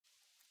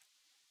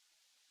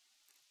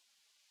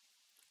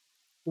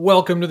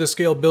Welcome to the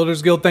Scale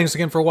Builders Guild. Thanks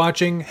again for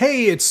watching.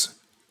 Hey, it's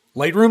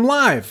Lightroom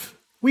Live.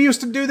 We used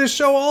to do this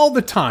show all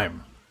the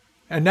time,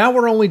 and now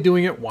we're only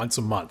doing it once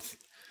a month.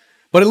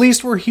 But at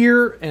least we're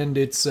here, and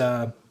it's,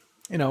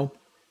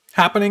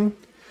 happening.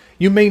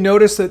 You may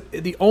notice that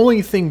the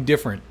only thing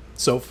different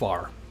so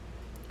far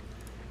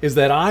is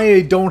that I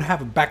don't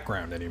have a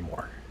background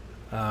anymore.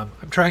 I'm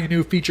trying a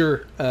new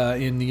feature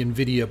in the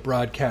NVIDIA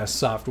broadcast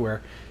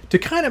software to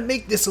kind of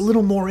make this a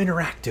little more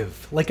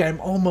interactive, like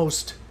I'm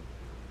almost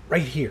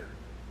right here,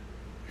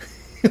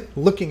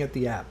 looking at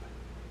the app.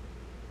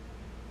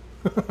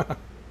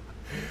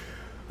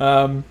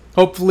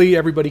 Hopefully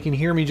everybody can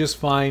hear me just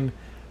fine.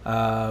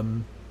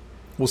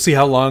 We'll see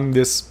how long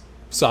this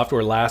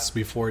software lasts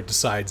before it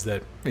decides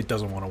that it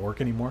doesn't want to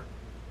work anymore.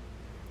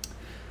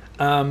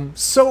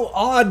 So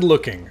odd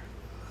looking.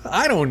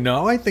 I don't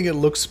know. I think it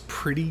looks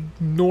pretty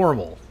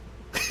normal.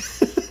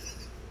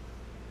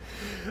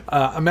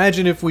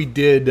 Imagine if we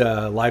did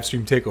a live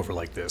stream takeover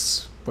like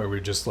this, where we're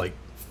just like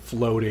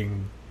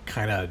floating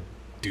kind of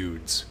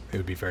dudes. It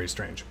would be very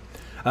strange.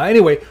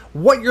 Anyway,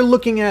 what you're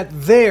looking at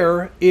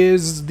there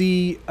is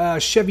the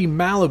Chevy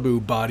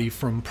Malibu body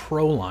from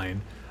Proline.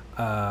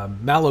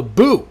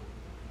 Malibu,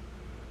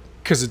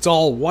 because it's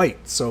all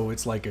white, so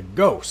it's like a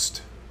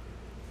ghost.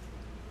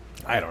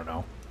 I don't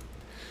know.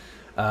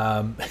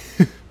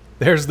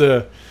 There's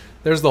the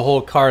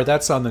whole car.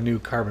 That's on the new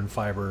carbon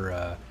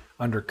fiber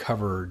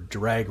undercover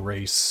drag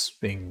race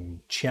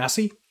thing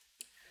chassis.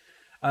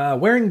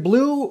 Wearing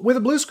blue with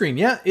a blue screen.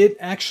 Yeah, it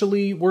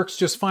actually works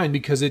just fine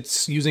because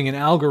it's using an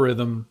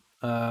algorithm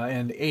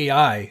and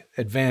AI,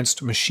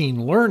 advanced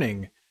machine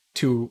learning,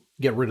 to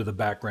get rid of the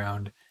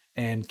background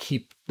and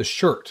keep the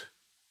shirt.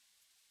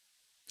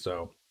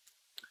 So,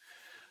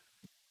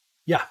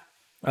 yeah.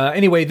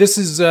 Anyway, this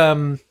is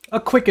a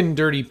quick and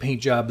dirty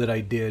paint job that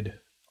I did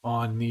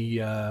on the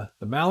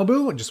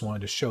Malibu. I just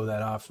wanted to show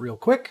that off real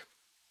quick.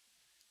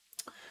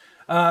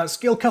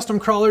 Scale custom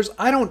crawlers.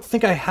 I don't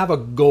think I have a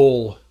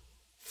goal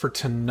for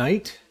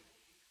tonight.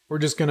 We're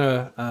just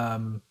gonna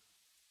kind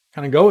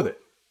of go with it.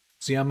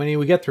 See how many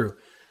we get through.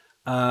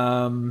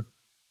 Yeah.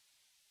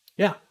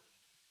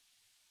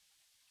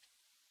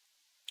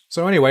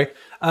 So anyway,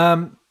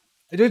 I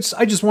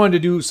just wanted to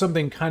do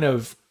something kind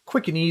of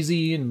quick and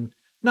easy and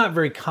not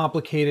very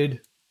complicated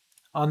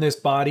on this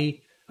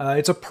body.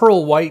 It's a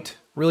pearl white,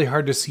 really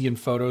hard to see in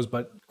photos,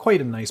 but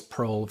quite a nice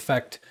pearl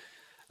effect.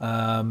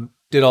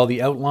 Did all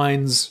the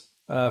outlines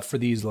for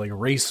these like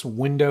race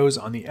windows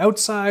on the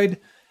outside,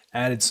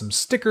 added some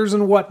stickers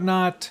and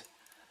whatnot,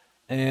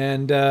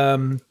 and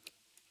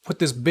put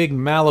this big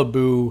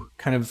Malibu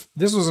kind of,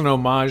 this was an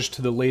homage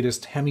to the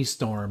latest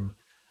Hemistorm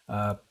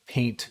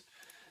paint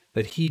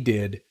that he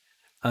did.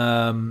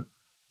 Sort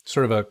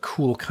of a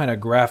cool kind of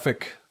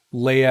graphic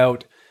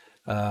layout,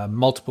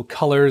 multiple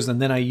colors,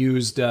 and then I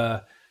used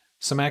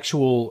some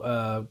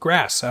actual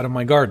grass out of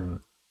my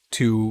garden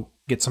to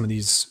get some of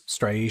these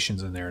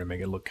striations in there to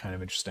make it look kind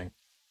of interesting.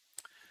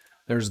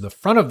 There's the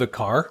front of the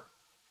car.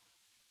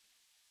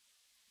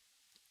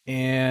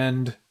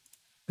 And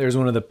there's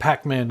one of the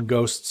Pac-Man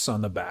ghosts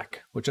on the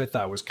back, which I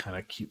thought was kind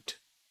of cute.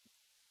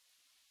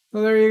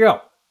 So there you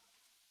go.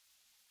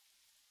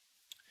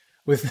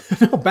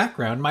 With no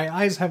background, my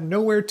eyes have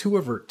nowhere to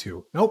avert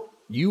to. Nope,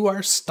 you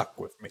are stuck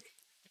with me.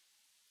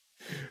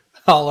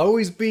 I'll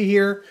always be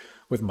here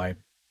with my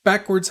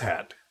backwards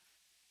hat.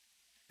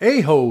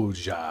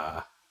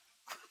 Hey-ho-ja.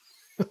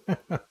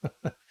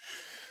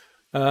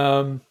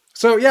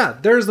 So yeah,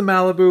 there's the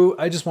Malibu.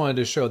 I just wanted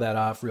to show that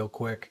off real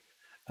quick.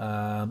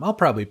 I'll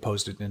probably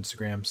post it to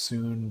Instagram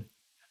soon.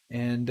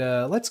 And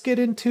let's get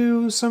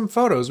into some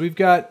photos. We've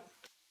got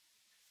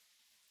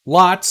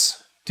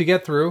lots to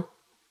get through.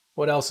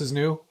 What else is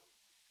new?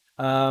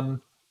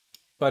 You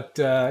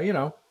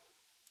know,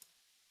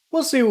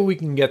 we'll see what we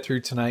can get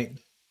through tonight.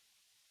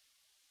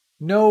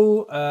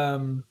 No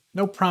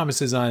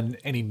promises on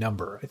any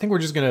number. I think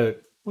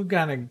we're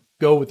gonna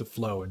go with the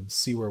flow and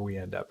see where we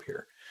end up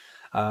here.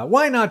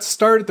 Why not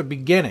start at the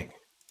beginning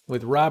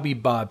with Robbie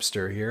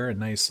Bobster here, a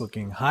nice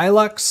looking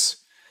Hilux,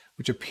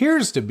 which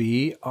appears to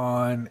be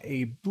on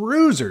a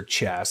Bruiser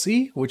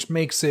chassis, which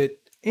makes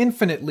it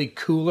infinitely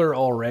cooler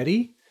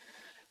already.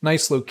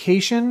 Nice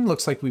location.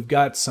 Looks like we've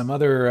got some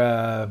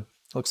other,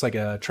 looks like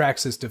a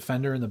Traxxas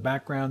Defender in the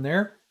background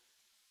there.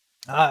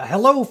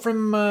 Hello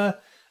from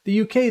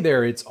the UK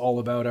there. It's all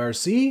about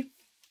RC.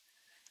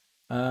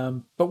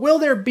 But will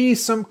there be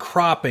some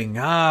cropping?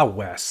 Ah,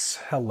 Wes.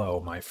 Hello,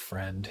 my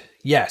friend.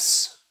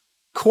 Yes,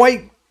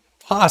 quite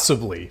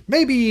possibly.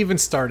 Maybe even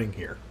starting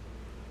here.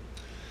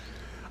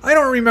 I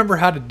don't remember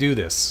how to do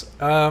this.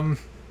 The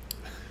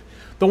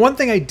one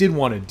thing I did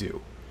want to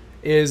do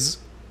is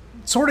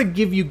sort of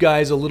give you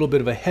guys a little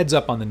bit of a heads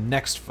up on the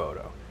next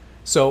photo.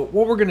 So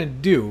what we're going to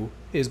do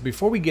is,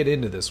 before we get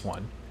into this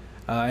one,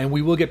 and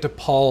we will get to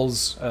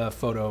Paul's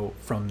photo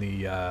from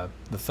the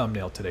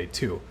thumbnail today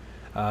too.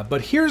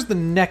 But here's the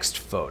next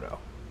photo.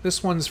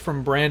 This one's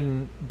from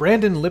Brandon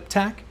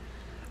Liptak.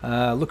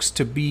 Looks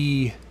to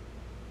be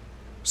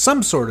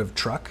some sort of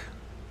truck.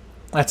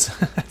 That's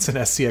an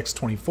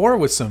SCX24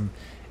 with some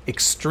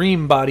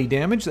extreme body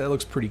damage. That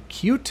looks pretty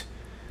cute.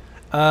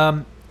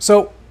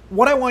 So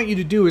what I want you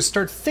to do is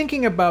start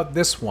thinking about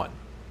this one.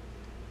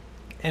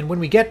 And when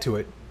we get to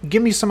it,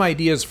 give me some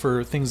ideas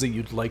for things that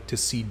you'd like to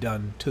see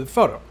done to the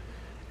photo.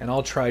 And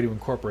I'll try to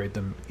incorporate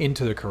them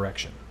into the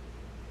correction.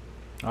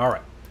 All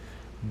right.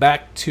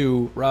 Back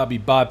to Robbie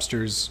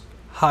Bobster's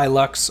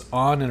Hilux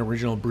on an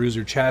original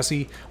Bruiser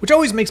chassis, which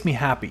always makes me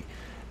happy.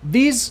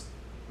 These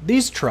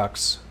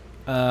trucks,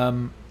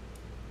 when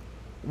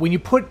you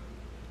put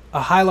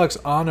a Hilux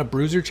on a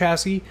Bruiser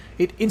chassis,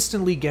 it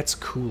instantly gets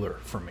cooler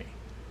for me.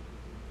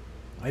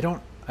 I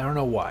don't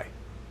know why,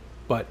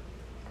 but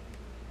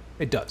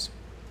it does.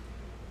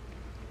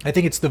 I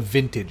think it's the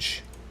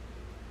vintage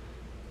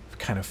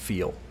kind of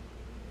feel.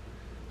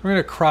 We're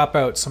going to crop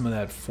out some of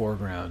that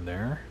foreground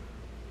there.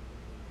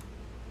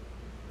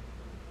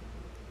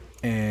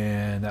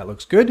 And that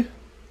looks good.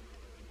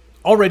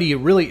 Already a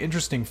really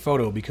interesting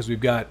photo because we've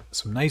got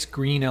some nice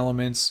green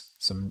elements,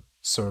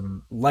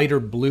 some lighter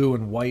blue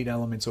and white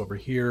elements over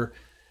here,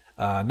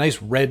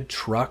 nice red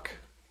truck,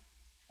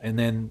 and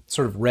then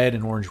sort of red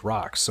and orange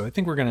rocks. So I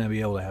think we're going to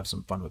be able to have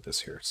some fun with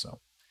this here. So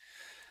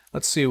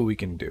let's see what we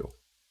can do.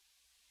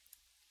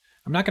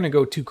 I'm not going to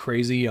go too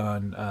crazy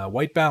on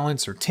white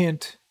balance or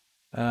tint.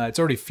 It's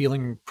already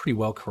feeling pretty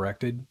well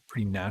corrected,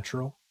 pretty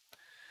natural.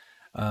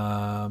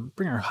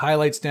 Bring our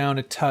highlights down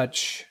a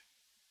touch.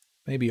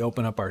 Maybe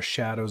open up our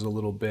shadows a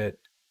little bit.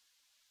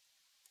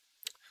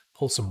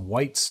 Pull some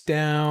whites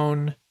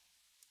down.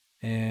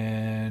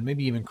 And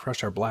maybe even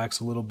crush our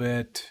blacks a little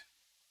bit.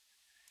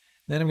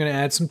 Then I'm going to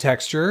add some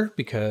texture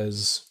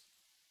because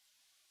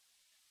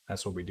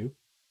that's what we do.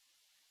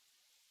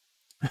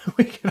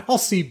 We can all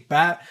see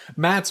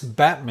Matt's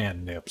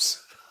Batman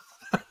nips.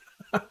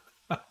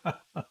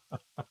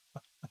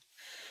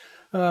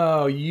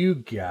 Oh, you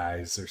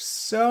guys are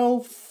so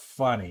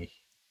funny.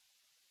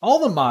 All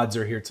the mods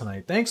are here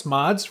tonight. Thanks,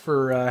 mods,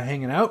 for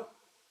hanging out.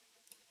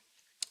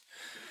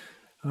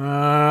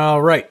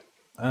 All right.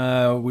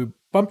 We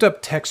bumped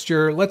up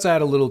texture. Let's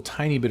add a little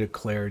tiny bit of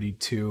clarity,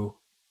 too.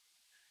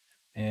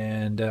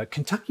 And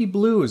Kentucky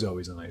blue is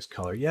always a nice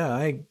color. Yeah,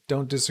 I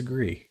don't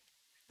disagree.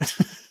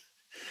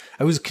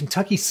 I was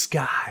Kentucky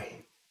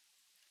Sky.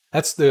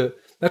 That's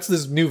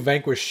this new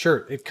Vanquish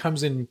shirt. It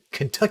comes in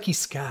Kentucky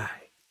Sky.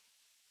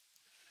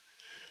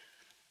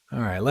 All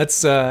right,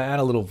 let's add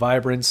a little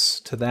vibrance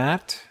to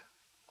that.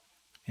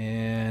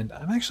 And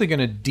I'm actually going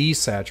to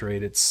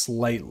desaturate it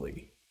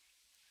slightly.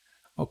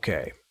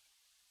 Okay.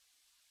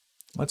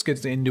 Let's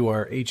get into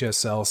our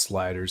HSL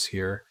sliders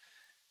here.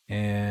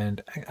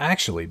 And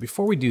actually,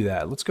 before we do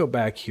that, let's go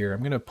back here.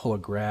 I'm going to pull a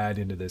grad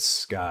into this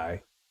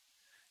sky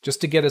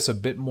just to get us a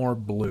bit more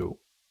blue.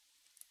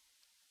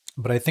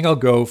 But I think I'll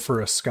go for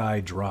a sky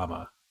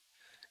drama.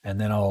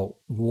 And then I'll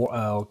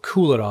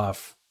cool it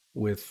off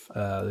with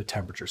the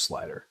temperature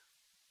slider.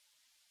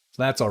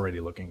 So that's already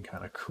looking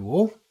kind of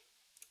cool.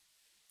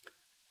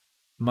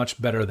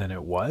 Much better than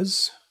it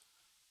was.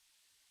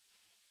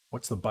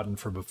 What's the button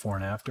for before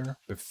and after?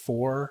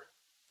 Before,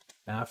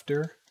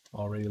 after,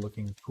 already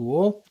looking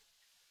cool.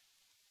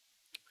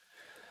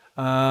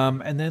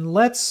 And then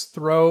let's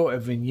throw a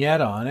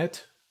vignette on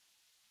it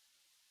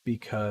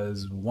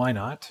because why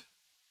not?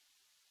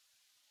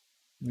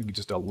 Maybe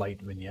just a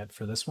light vignette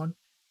for this one.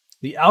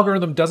 The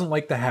algorithm doesn't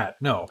like the hat.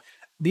 No,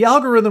 the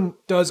algorithm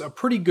does a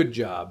pretty good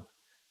job.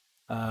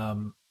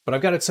 But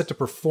I've got it set to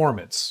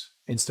performance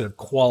instead of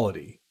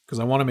quality because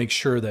I want to make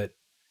sure that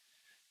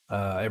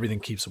everything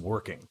keeps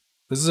working.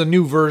 This is a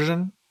new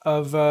version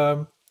of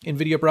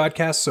NVIDIA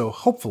Broadcast, so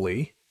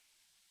hopefully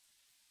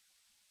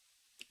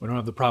we don't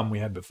have the problem we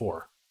had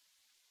before.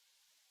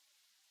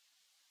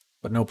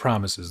 But no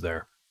promises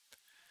there.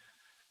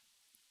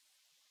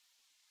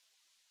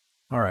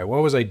 All right,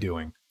 what was I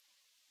doing?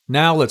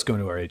 Now let's go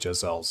into our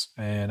HSLs.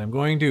 And I'm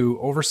going to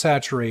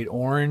oversaturate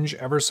orange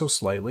ever so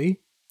slightly.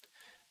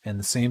 And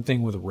the same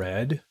thing with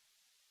red.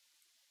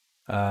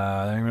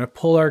 I'm going to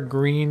pull our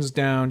greens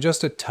down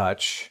just a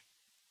touch.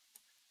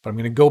 But I'm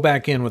going to go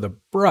back in with a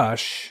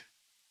brush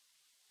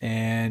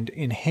and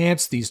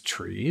enhance these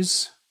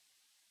trees.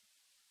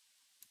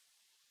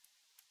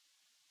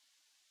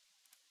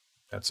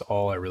 That's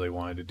all I really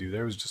wanted to do.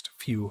 There was just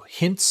a few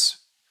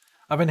hints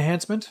of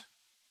enhancement.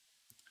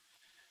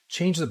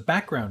 Change the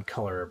background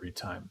color every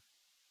time.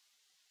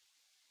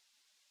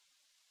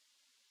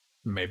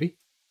 Maybe.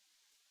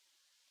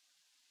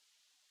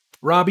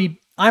 Robbie,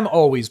 I'm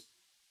always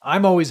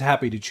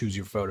happy to choose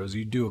your photos.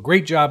 You do a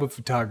great job of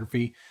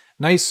photography,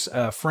 nice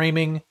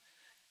framing,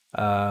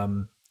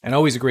 and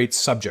always a great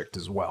subject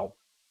as well.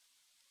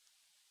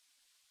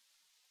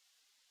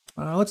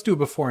 Let's do a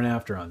before and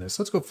after on this.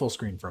 Let's go full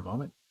screen for a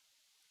moment.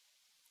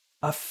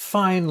 A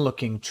fine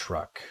looking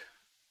truck.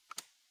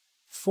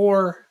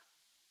 Before,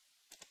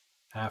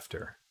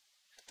 after.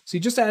 See,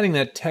 just adding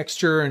that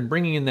texture and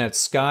bringing in that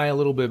sky a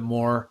little bit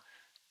more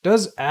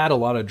does add a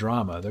lot of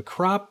drama. The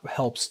crop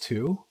helps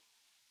too.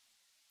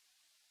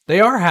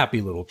 They are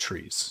happy little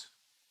trees.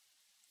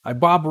 I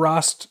Bob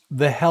Rossed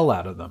the hell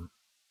out of them.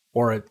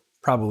 Or it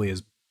probably,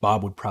 as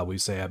Bob would probably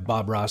say, I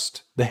Bob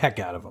Rossed the heck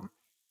out of them.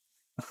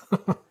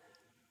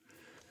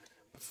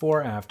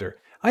 Before, after.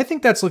 I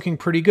think that's looking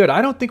pretty good.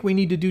 I don't think we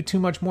need to do too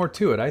much more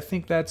to it. I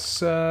think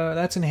that's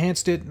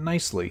enhanced it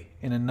nicely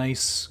in a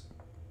nice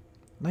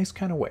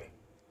kind of way.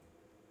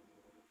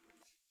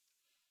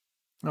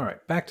 All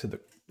right, back to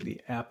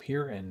the app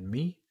here and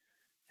me.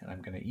 And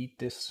I'm going to eat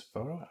this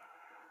photo.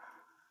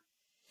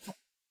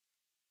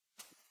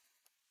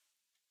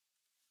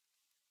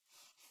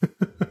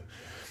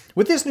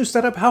 With this new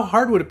setup, how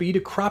hard would it be to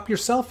crop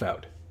yourself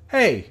out?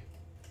 Hey!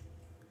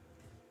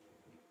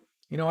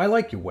 You know, I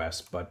like you,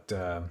 Wes, but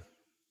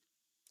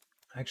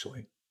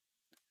actually,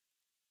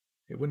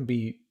 it wouldn't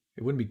be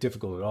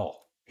difficult at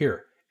all.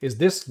 Here, is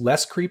this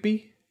less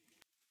creepy?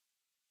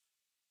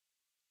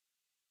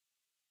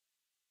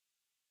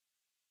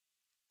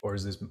 Or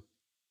is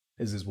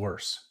this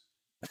worse?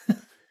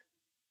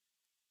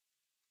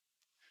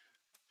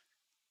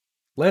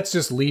 Let's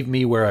just leave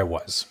me where I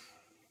was.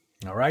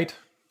 All right?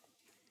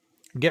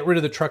 Get rid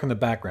of the truck in the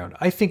background.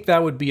 I think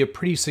that would be a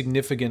pretty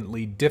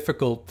significantly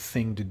difficult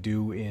thing to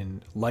do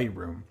in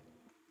Lightroom.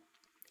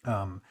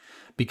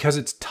 Because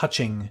it's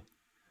touching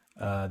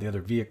the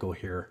other vehicle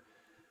here,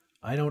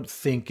 I don't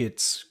think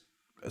it's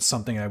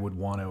something I would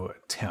want to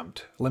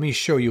attempt. Let me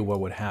show you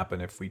what would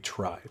happen if we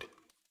tried.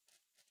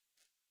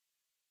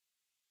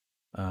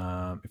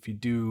 If you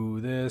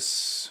do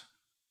this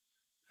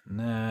and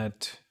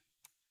that,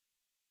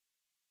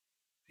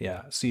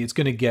 yeah, see, it's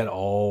going to get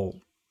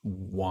all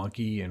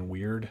wonky and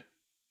weird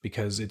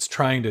because it's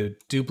trying to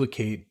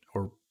duplicate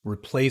or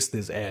replace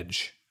this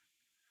edge.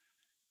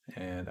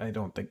 And I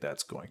don't think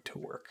that's going to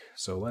work.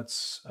 So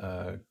let's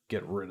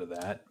get rid of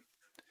that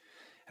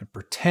and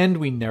pretend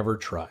we never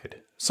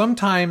tried.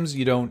 Sometimes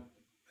you're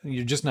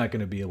just not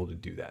going to be able to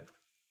do that.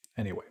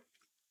 Anyway.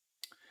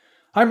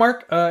 Hi,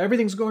 Mark.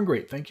 Everything's going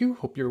great. Thank you.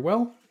 Hope you're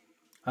well.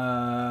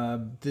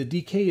 The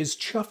DK is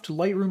chuffed.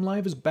 Lightroom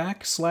Live is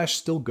back /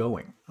 still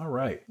going. All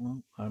right.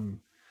 Well, I'm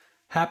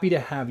happy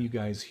to have you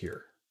guys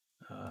here.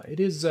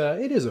 It is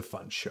a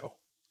fun show.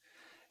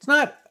 It's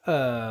not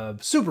a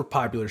super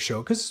popular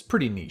show because it's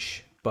pretty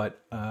niche,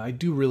 but I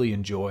do really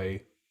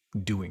enjoy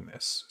doing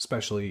this,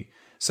 especially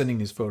sending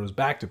these photos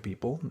back to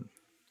people and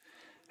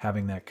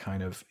having that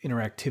kind of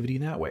interactivity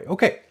in that way.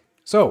 Okay.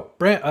 So,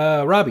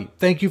 Robbie,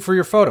 thank you for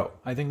your photo.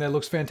 I think that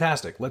looks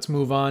fantastic. Let's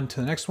move on to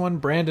the next one.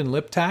 Brandon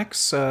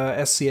Liptax,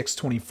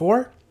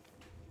 SCX24.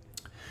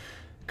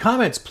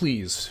 Comments,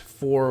 please,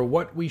 for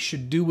what we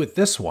should do with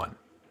this one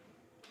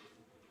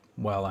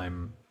while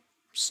I'm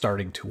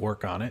starting to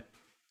work on it.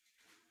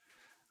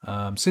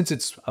 Since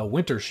it's a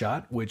winter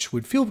shot, which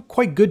would feel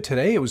quite good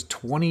today. It was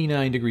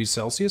 29 degrees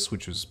Celsius,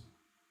 which was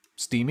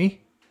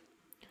steamy.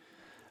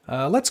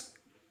 Let's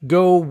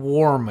go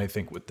warm, I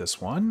think, with this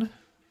one.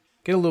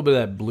 Get a little bit of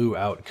that blue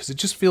out because it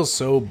just feels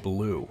so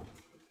blue.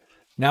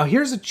 Now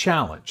here's a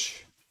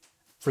challenge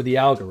for the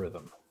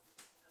algorithm.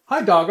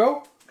 Hi,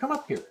 doggo. Come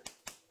up here.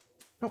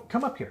 No,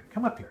 come up here.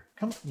 Come up here.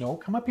 Come up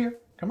here.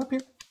 Come up here.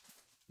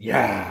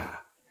 Yeah.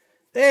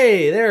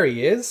 Hey, there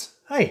he is.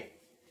 Hi.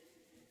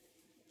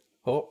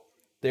 Oh,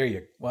 there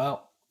you go.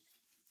 Well,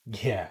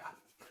 yeah,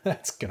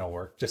 that's going to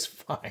work just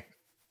fine.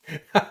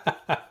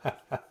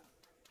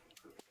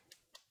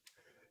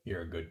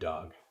 You're a good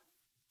dog.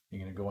 You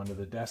gonna go under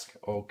the desk?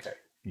 Okay,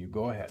 you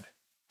go ahead.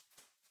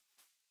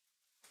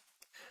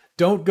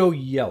 Don't go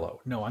yellow.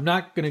 No, I'm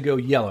not gonna go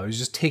yellow. I was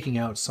just taking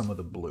out some of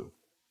the blue.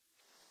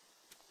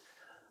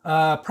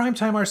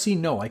 Primetime RC,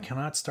 no, I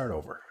cannot start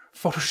over.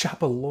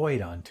 Photoshop a Lloyd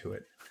onto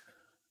it.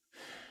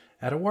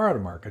 Add a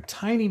watermark, a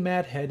tiny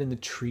matte head in the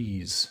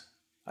trees.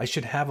 I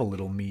should have a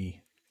little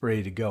me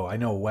ready to go. I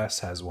know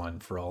Wes has one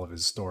for all of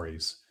his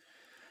stories.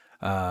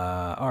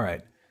 All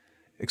right.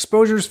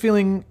 Exposure's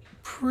feeling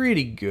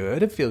pretty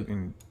good. I feel we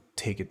can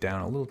take it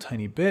down a little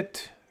tiny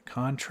bit.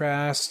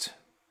 Contrast.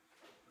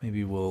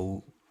 Maybe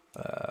we'll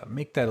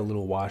make that a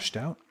little washed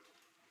out.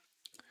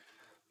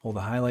 Pull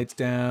the highlights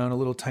down a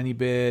little tiny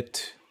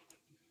bit.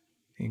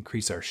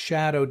 Increase our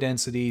shadow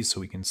density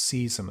so we can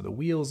see some of the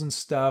wheels and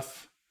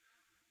stuff.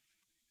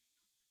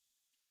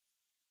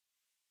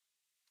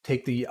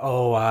 Take the,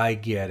 oh, I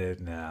get it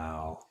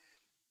now.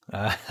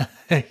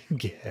 I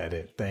get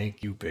it.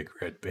 Thank you, big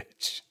red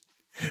bitch.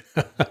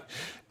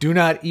 Do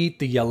not eat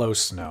the yellow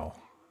snow.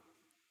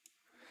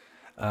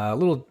 A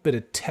little bit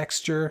of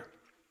texture.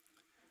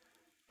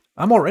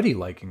 I'm already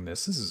liking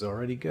this. This is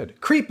already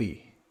good.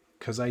 Creepy,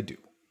 because I do.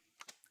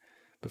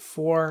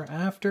 Before,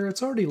 after,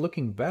 it's already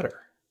looking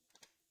better.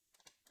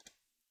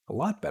 A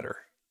lot better.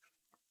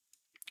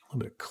 A little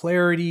bit of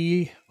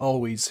clarity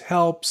always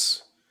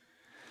helps.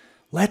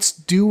 Let's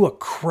do a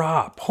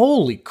crop.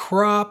 Holy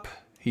crop.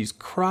 He's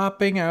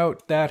cropping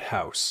out that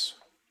house.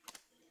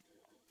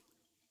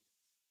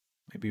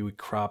 Maybe we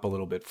crop a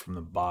little bit from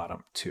the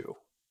bottom too.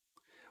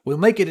 We'll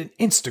make it an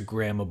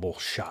Instagrammable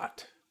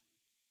shot.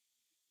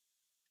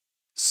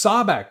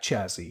 Sawback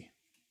chassis.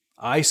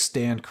 I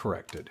stand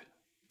corrected.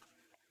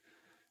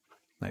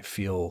 I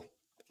feel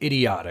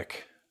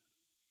idiotic.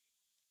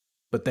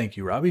 But thank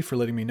you, Robbie, for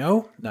letting me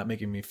know, not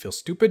making me feel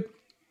stupid.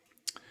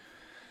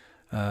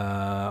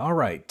 All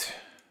right.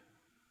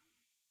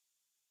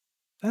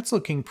 That's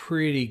looking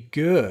pretty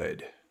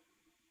good.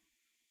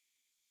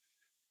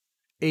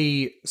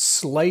 A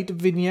slight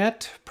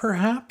vignette,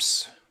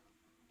 perhaps?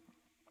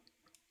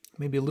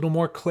 Maybe a little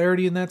more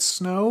clarity in that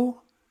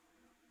snow?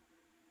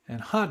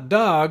 And hot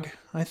dog,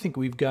 I think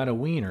we've got a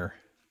wiener.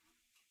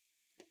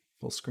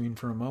 Full screen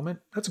for a moment.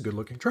 That's a good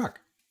looking truck.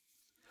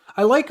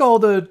 I like all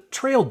the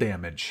trail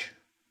damage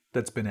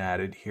that's been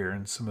added here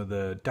and some of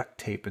the duct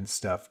tape and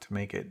stuff to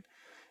make it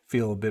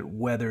feel a bit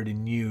weathered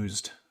and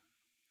used.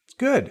 It's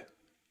good.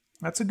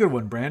 That's a good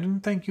one,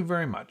 Brandon. Thank you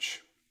very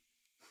much.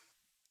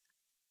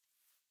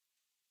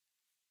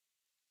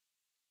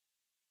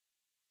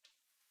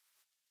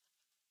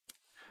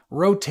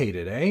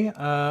 Rotated, eh?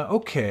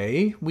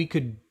 Okay, we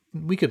could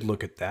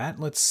look at that.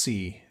 Let's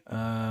see.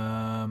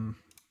 Go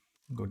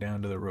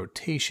down to the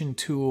rotation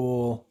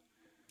tool.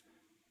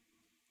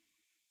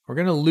 We're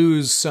gonna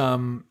lose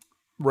some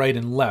right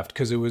and left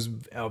because it was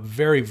a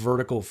very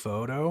vertical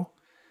photo.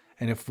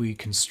 And if we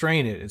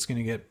constrain it, it's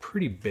gonna get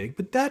pretty big,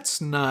 but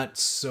that's not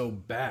so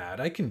bad.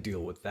 I can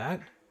deal with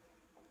that.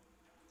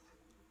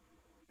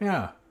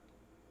 Yeah.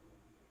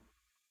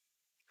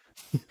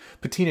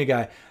 Patina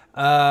guy.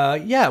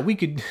 Yeah, we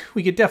could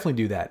definitely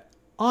do that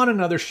on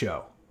another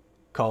show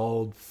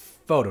called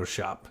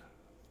Photoshop.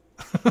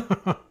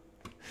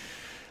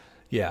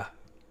 Yeah.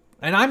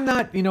 And I'm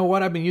not, you know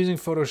what, I've been using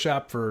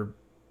Photoshop for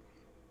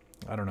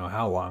I don't know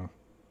how long.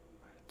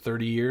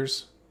 30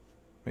 years,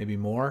 maybe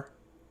more.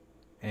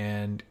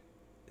 And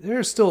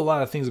there's still a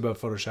lot of things about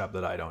Photoshop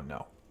that I don't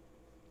know.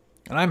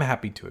 And I'm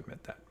happy to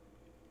admit that.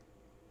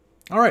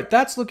 All right,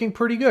 that's looking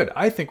pretty good.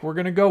 I think we're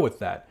going to go with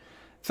that.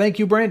 Thank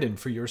you, Brandon,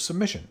 for your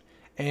submission.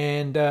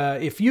 And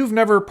if you've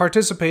never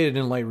participated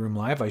in Lightroom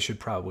Live, I should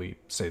probably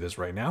say this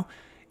right now.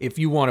 If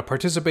you want to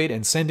participate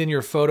and send in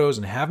your photos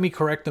and have me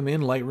correct them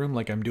in Lightroom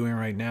like I'm doing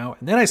right now,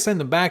 and then I send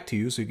them back to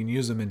you so you can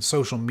use them in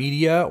social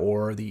media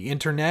or the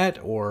internet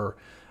or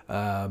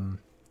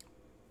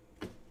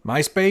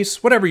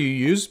MySpace, whatever you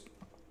use,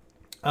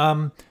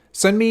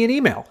 send me an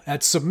email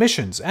at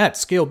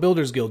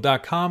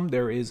submissions@scalebuildersguild.com.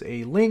 There is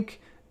a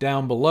link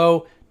down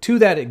below to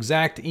that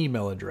exact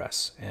email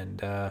address.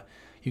 And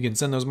you can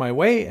send those my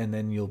way, and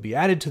then you'll be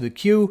added to the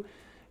queue,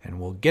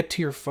 and we'll get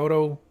to your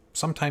photo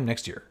sometime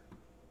next year.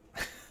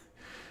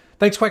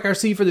 Thanks, Quack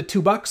RC, for the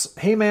 $2.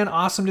 Hey, man,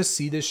 awesome to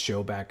see this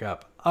show back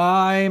up.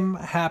 I'm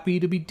happy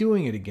to be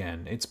doing it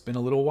again. It's been a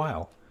little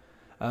while.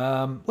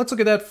 Let's look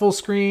at that full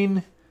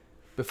screen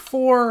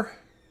before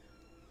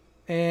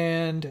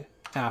and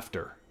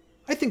after.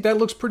 I think that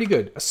looks pretty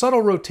good. A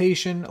subtle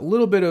rotation, a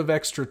little bit of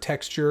extra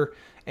texture,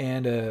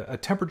 and a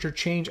temperature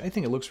change. I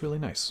think it looks really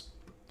nice.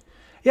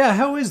 Yeah,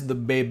 how is the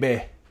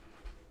baby?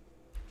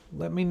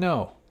 Let me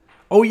know.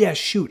 Oh yeah,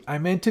 shoot, I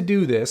meant to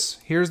do this.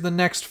 Here's the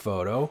next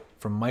photo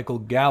from Michael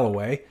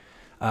Galloway.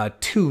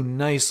 Two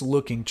nice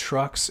looking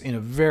trucks in a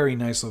very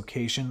nice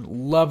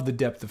location. Love the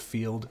depth of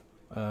field.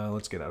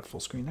 Let's get out full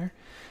screen there.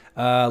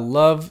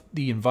 Love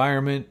the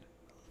environment.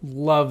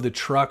 Love the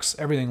trucks.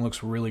 Everything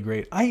looks really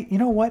great. You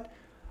know what?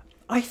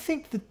 I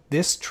think that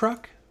this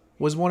truck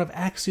was one of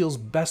Axial's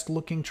best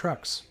looking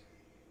trucks.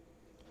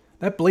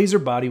 That blazer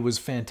body was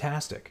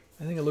fantastic.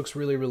 I think it looks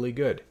really, really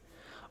good.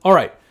 All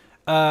right.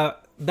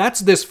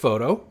 That's this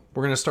photo.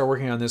 We're going to start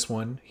working on this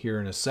one here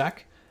in a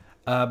sec.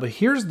 But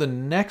here's the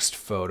next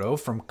photo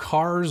from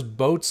Cars,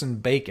 Boats,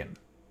 and Bacon.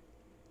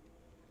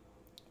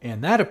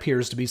 And that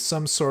appears to be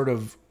some sort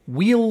of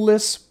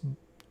wheelless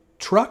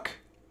truck.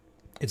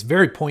 It's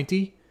very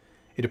pointy.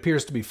 It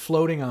appears to be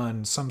floating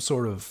on some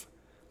sort of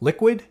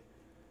liquid.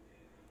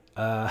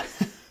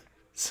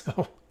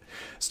 So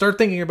start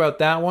thinking about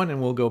that one,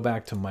 and we'll go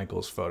back to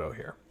Michael's photo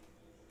here.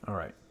 All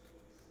right.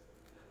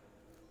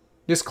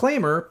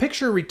 Disclaimer,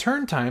 picture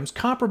return times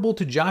comparable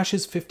to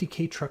Josh's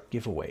 50K truck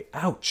giveaway.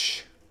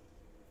 Ouch.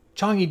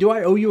 Chongi, do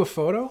I owe you a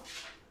photo?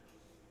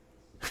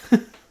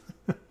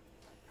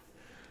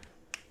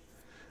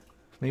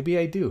 Maybe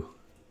I do.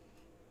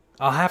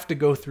 I'll have to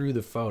go through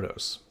the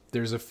photos.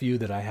 There's a few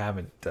that I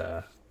haven't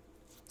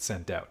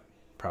sent out,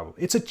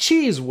 probably. It's a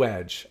cheese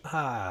wedge.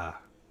 I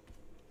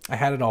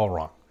had it all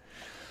wrong.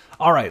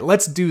 All right,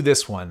 let's do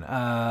this one.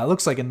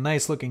 Looks like a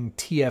nice looking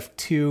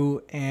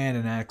TF2 and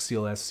an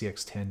Axial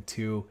SCX-10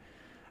 II.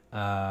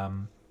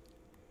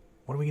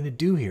 What are we going to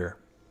do here?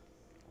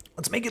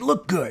 Let's make it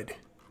look good.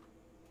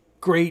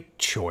 Great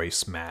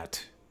choice,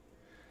 Matt.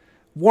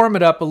 Warm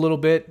it up a little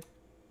bit.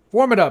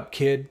 Warm it up,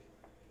 kid.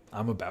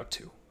 I'm about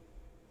to.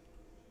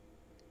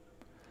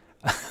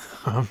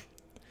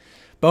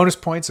 Bonus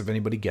points if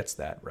anybody gets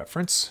that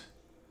reference.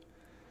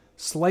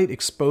 Slight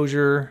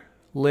exposure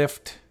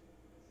lift.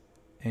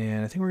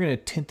 And I think we're going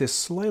to tint this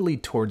slightly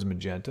towards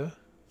magenta.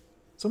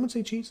 Someone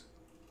say cheese?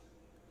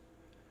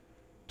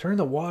 Turn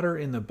the water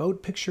in the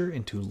boat picture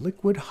into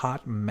liquid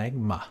hot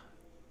magma.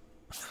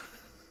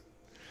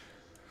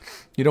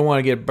 You don't want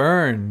to get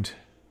burned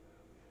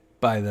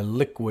by the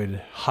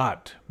liquid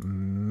hot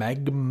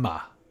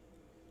magma.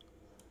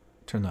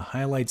 Turn the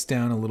highlights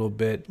down a little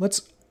bit.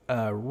 Let's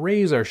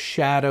raise our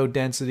shadow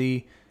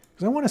density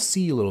because I want to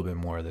see a little bit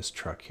more of this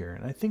truck here.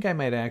 And I think I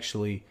might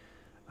actually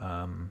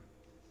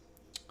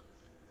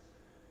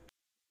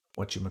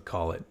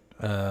whatchamacallit,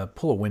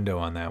 pull a window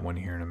on that one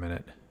here in a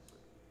minute.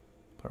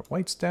 Put our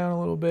whites down a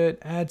little bit,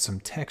 add some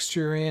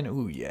texture in.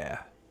 Ooh, yeah.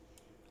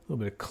 A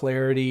little bit of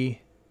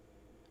clarity.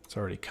 It's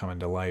already coming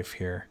to life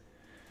here.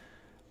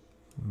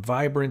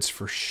 Vibrance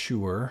for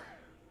sure.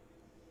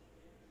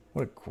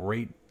 What a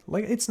great,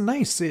 like, it's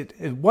nice.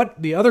 What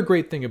the other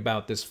great thing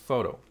about this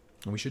photo,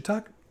 and we should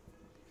talk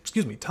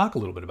a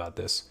little bit about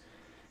this,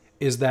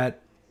 is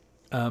that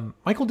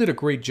Michael did a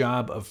great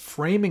job of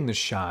framing the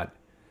shot,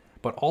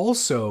 but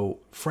also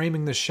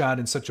framing the shot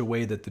in such a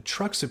way that the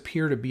trucks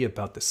appear to be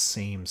about the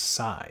same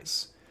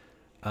size.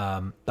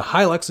 The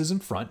Hilux is in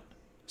front,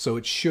 so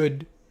it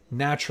should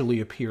naturally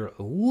appear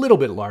a little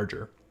bit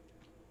larger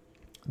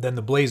than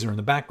the Blazer in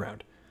the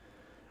background.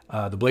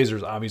 The Blazer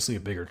is obviously a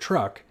bigger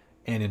truck,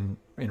 and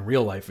in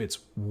real life, it's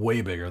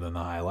way bigger than the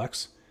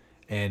Hilux.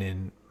 And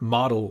in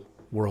model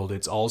world,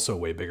 it's also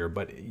way bigger.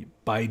 But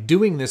by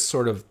doing this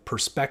sort of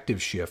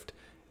perspective shift,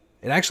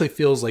 it actually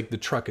feels like the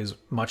truck is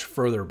much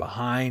further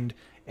behind,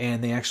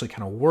 and they actually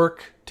kind of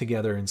work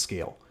together in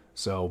scale.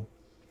 So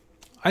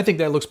I think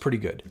that looks pretty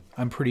good.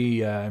 I'm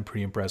pretty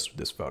impressed with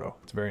this photo.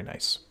 It's very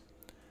nice.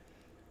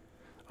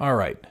 All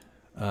right.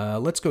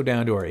 Let's go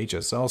down to our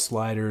HSL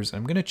sliders.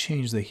 I'm going to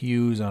change the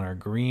hues on our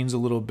greens a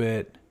little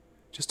bit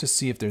just to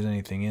see if there's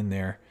anything in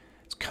there.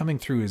 It's coming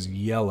through as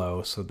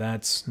yellow, so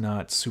that's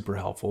not super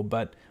helpful.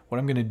 But what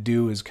I'm going to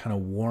do is kind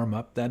of warm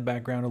up that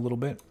background a little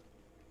bit.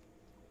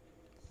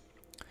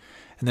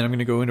 And then I'm going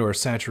to go into our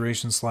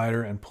saturation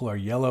slider and pull our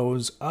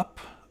yellows up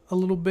a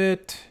little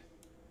bit.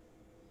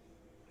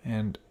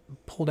 And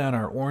pull down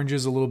our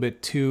oranges a little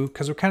bit too,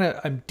 because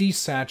I'm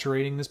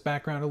desaturating this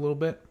background a little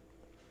bit.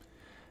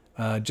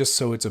 Just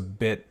so it's a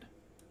bit,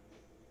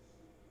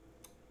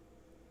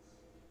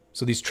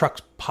 so these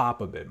trucks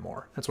pop a bit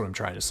more. That's what I'm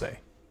trying to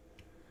say.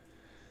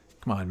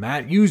 Come on,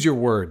 Matt, use your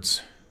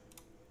words.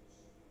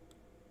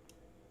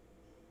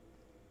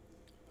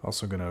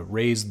 Also going to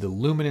raise the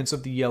luminance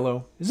of the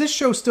yellow. Is this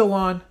show still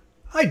on?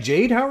 Hi,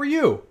 Jade, how are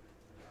you?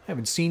 I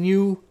haven't seen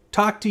you,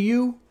 talk to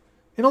you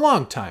in a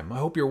long time. I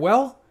hope you're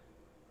well.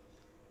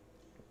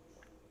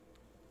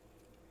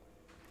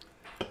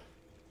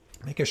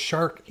 Make a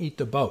shark eat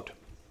the boat.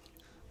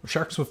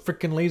 Sharks with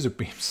freaking laser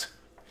beams.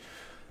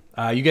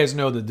 You guys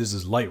know that this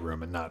is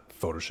Lightroom and not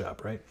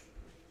Photoshop, right?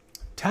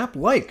 Tap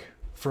like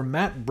for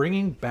Matt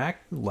bringing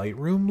back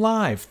Lightroom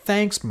Live.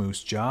 Thanks,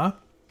 Moose Jaw.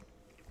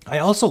 I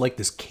also like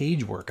this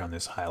cage work on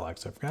this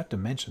Hilux. I forgot to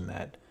mention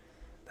that.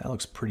 That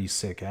looks pretty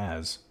sick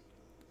as.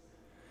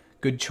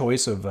 Good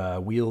choice of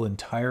wheel and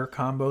tire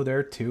combo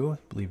there too. I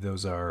believe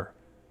those are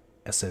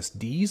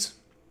SSDs.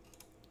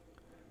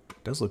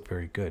 It does look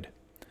very good.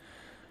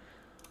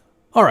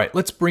 All right,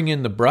 let's bring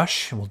in the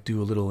brush and we'll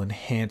do a little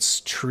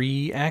enhanced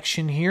tree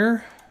action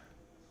here.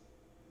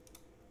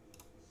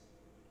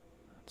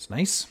 That's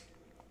nice.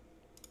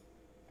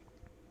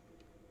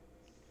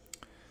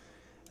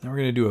 Now we're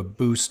going to do a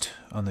boost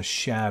on the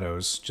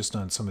shadows, just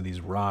on some of these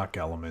rock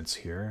elements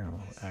here. And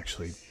we'll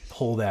actually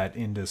pull that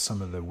into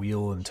some of the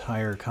wheel and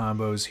tire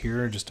combos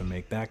here, just to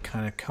make that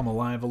kind of come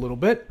alive a little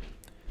bit.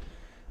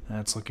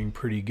 That's looking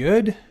pretty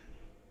good.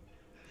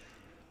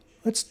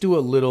 Let's do a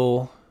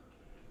little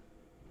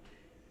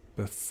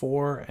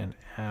before and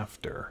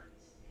after.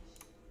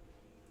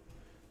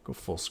 Go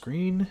full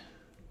screen.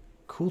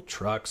 Cool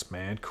trucks,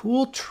 man.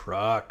 Cool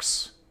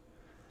trucks.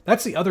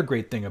 That's the other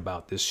great thing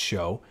about this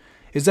show,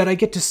 is that I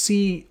get to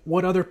see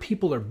what other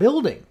people are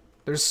building.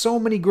 There's so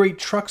many great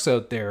trucks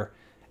out there,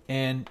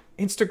 and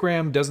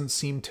Instagram doesn't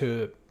seem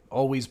to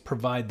always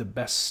provide the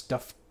best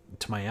stuff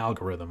to my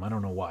algorithm. I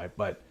don't know why,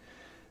 but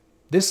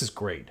this is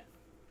great.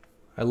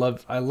 I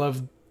love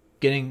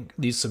getting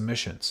these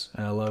submissions,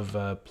 and I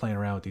love playing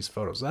around with these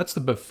photos. So that's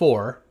the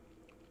before,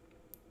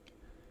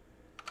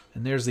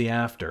 and there's the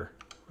after.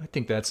 I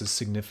think that's a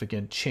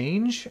significant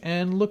change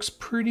and looks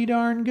pretty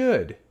darn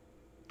good.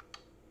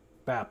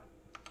 Bap,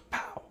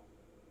 pow.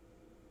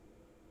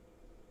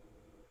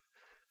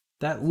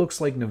 That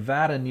looks like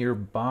Nevada near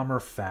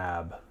Bomber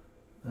Fab.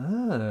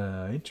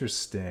 Ah,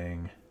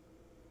 interesting.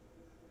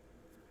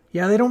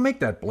 Yeah, they don't make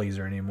that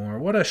Blazer anymore.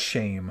 What a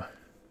shame.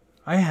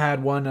 I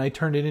had one, I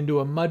turned it into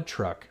a mud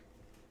truck.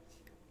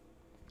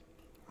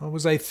 What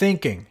was I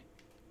thinking?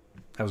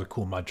 That was a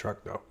cool mud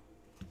truck, though.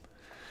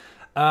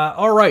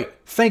 All right.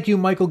 Thank you,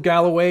 Michael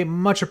Galloway.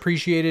 Much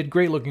appreciated.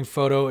 Great looking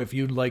photo. If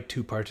you'd like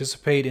to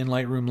participate in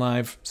Lightroom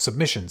Live,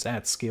 submissions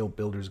at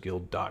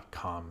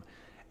scalebuildersguild.com.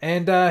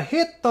 And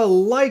hit the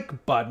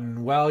like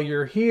button while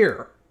you're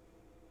here.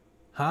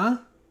 Huh?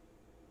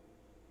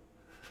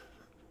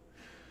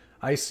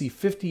 I see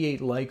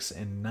 58 likes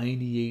and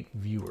 98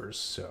 viewers,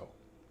 so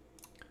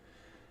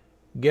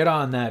get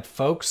on that,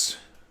 folks.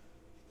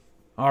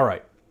 All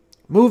right.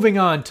 Moving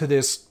on to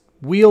this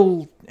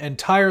wheel and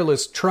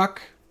tireless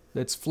truck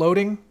that's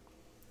floating.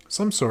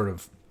 Some sort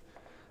of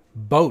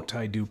boat,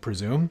 I do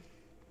presume.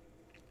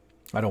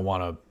 I don't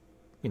want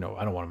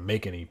to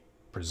make any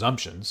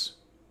presumptions,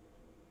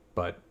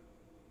 but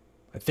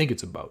I think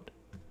it's a boat.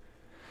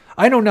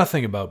 I know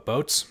nothing about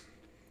boats.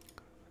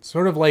 It's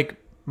sort of like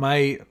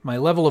my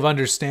level of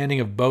understanding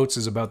of boats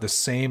is about the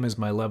same as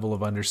my level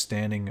of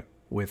understanding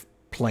with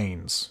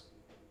planes.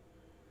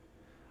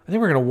 I think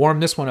we're going to warm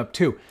this one up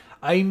too.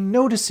 I'm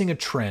noticing a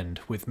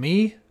trend with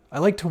me. I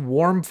like to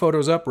warm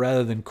photos up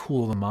rather than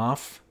cool them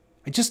off.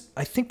 I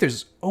think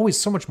there's always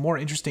so much more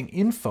interesting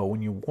info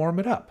when you warm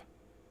it up.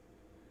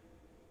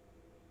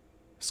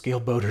 Scale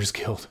Boaters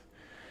Guild.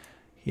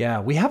 Yeah,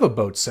 we have a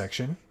boat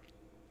section.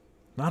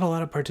 Not a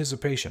lot of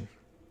participation.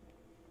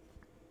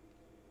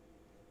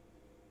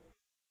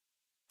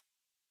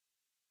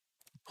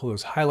 Pull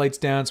those highlights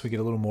down so we get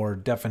a little more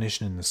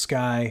definition in the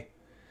sky.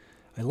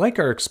 I like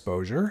our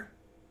exposure.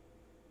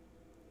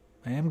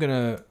 I am going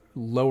to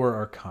lower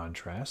our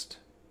contrast.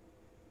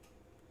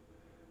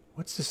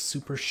 What's this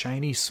super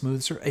shiny,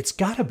 smooth surface? It's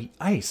got to be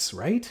ice,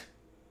 right?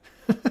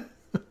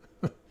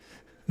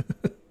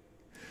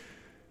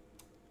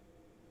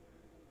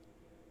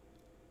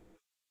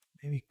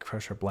 Maybe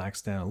crush our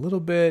blacks down a little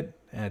bit.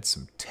 Add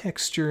some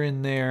texture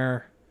in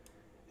there.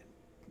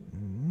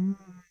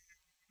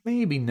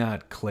 Maybe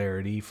not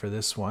clarity for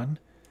this one.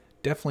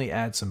 Definitely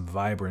add some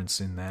vibrance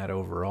in that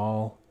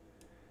overall.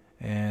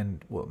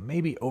 And we'll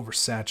maybe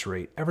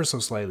oversaturate ever so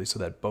slightly so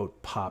that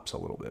boat pops a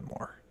little bit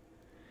more.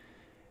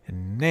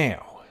 And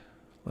now,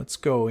 let's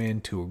go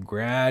into a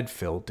grad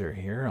filter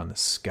here on the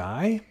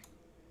sky.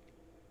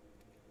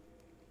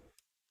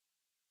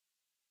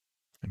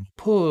 And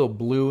pull a little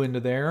blue into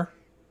there.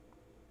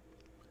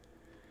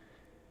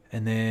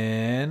 And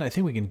then I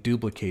think we can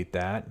duplicate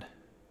that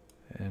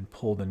and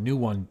pull the new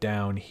one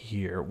down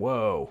here.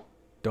 Whoa,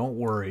 don't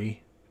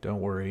worry,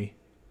 don't worry.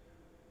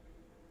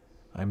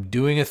 I'm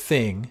doing a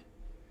thing.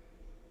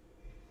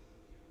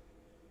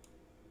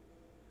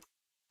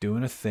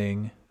 Doing a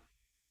thing.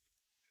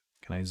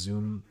 Can I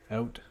zoom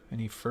out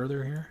any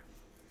further here?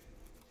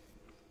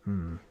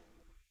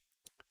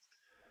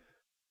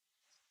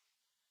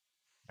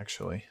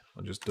 Actually,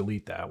 I'll just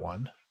delete that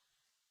one.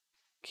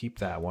 Keep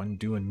that one.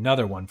 Do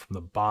another one from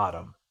the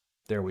bottom.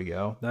 There we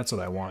go. That's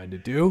what I wanted to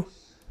do.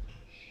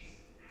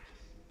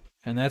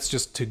 And that's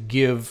just to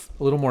give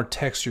a little more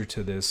texture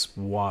to this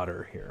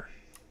water here.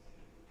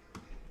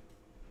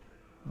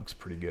 Looks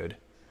pretty good.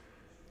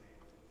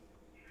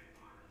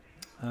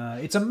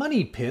 It's a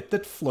money pit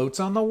that floats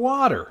on the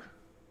water.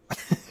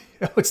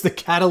 Oh, it's the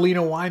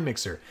Catalina wine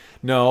mixer.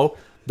 No,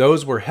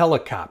 those were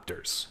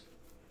helicopters.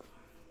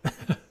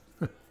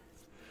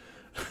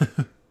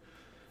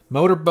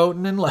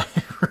 Motorboating in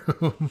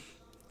Lightroom.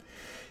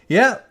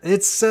 Yeah,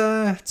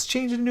 it's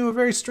changing into a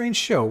very strange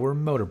show. We're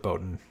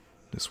motorboating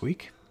this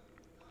week.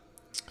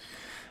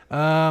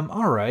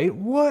 All right,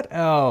 what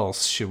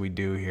else should we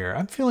do here?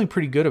 I'm feeling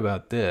pretty good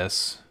about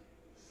this.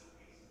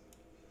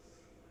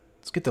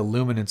 Let's get the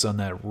luminance on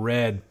that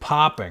red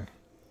popping.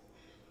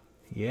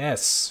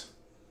 Yes.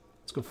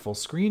 Let's go full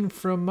screen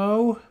for a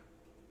mo.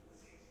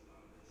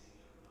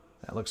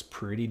 That looks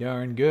pretty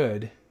darn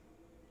good.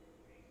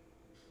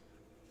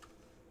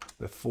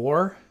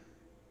 Before.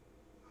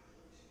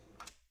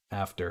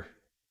 After.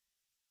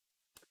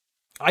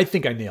 I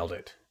think I nailed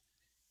it.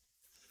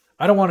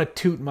 I don't want to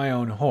toot my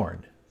own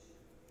horn.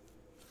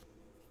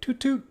 Toot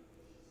toot.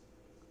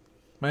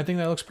 I think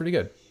that looks pretty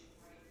good.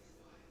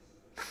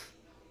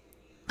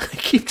 I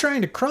keep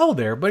trying to crawl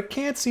there, but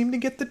can't seem to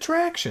get the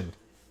traction.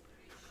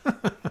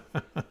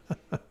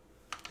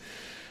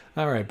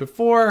 All right,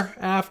 before,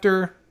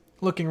 after,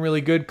 looking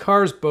really good.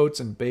 Cars, boats,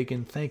 and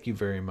bacon. Thank you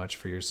very much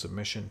for your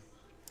submission.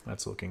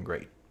 That's looking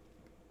great.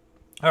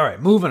 All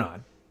right, moving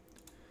on.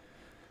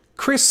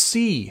 Chris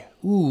C.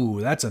 Ooh,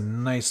 that's a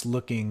nice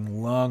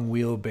looking long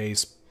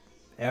wheelbase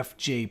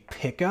FJ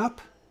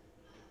pickup.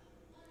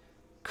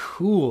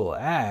 Cool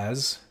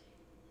as.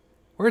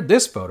 Where'd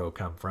this photo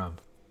come from?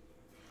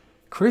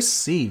 Chris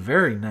C.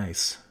 Very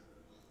nice.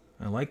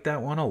 I like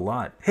that one a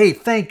lot. Hey,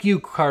 thank you,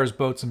 Cars,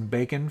 Boats, and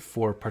Bacon,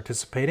 for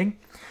participating.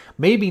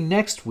 Maybe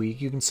next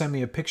week you can send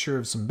me a picture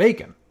of some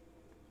bacon.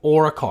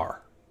 Or a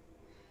car.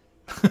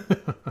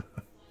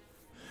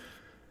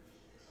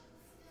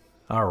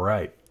 All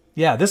right.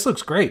 Yeah, this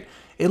looks great.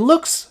 It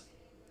looks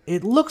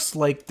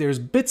like there's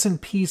bits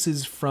and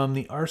pieces from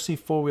the RC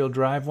four-wheel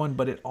drive one,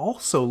 but it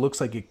also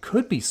looks like it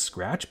could be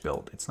scratch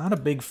built. It's not a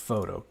big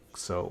photo,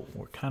 so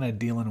we're kind of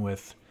dealing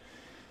with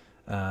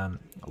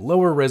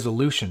lower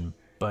resolution,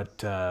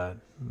 but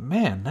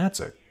man,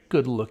 that's a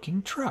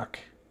good-looking truck.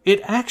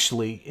 It's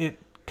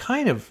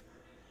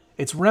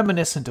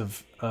reminiscent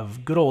of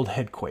good old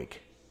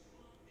Headquake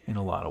in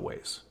a lot of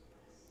ways.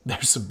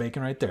 There's some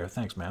bacon right there.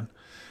 Thanks, man.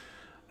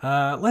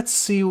 Let's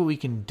see what we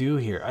can do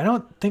here. I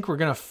don't think we're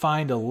going to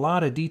find a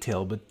lot of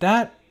detail, but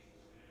that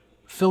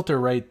filter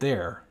right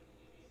there,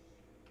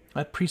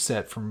 that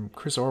preset from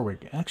Chris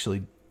Orwick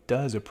actually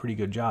does a pretty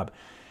good job.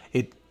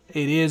 It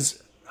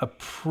is a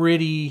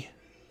pretty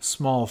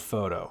small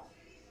photo,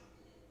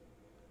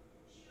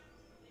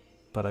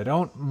 but I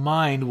don't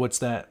mind what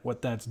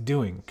that's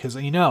doing, because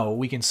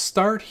we can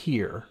start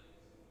here,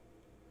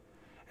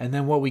 and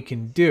then what we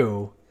can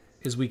do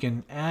is we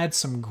can add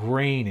some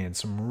grain in,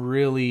 some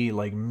really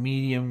like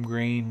medium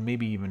grain,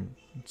 maybe even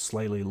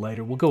slightly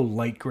lighter. We'll go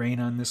light grain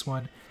on this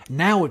one.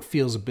 Now it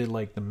feels a bit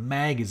like the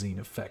magazine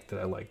effect that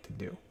I like to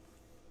do.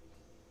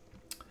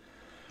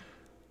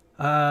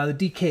 The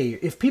DK,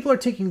 if people are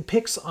taking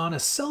pics on a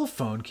cell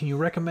phone, can you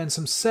recommend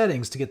some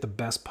settings to get the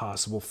best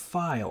possible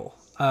file?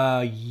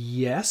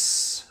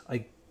 Yes,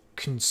 I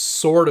can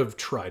sort of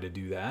try to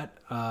do that.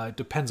 It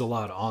depends a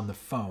lot on the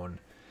phone.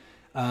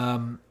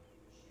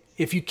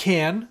 If you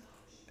can,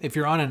 if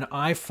you're on an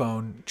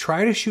iPhone,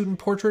 try to shoot in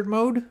portrait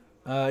mode.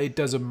 It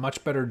does a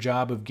much better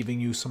job of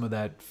giving you some of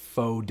that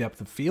faux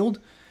depth of field.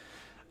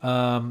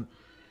 And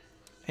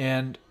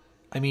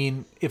I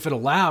mean, if it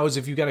allows,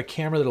 if you've got a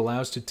camera that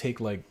allows to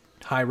take like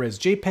high-res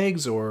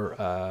JPEGs or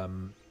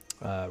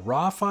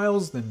RAW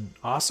files, then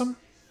awesome.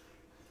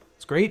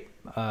 It's great,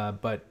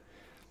 but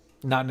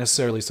not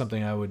necessarily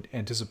something I would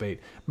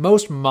anticipate.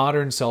 Most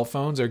modern cell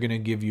phones are going to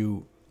give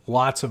you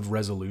lots of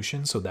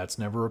resolution, so that's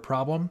never a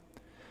problem.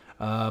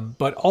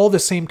 But all the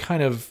same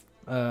kind of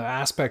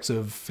aspects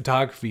of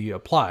photography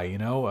apply, you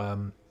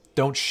know.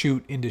 Don't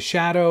shoot into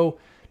shadow.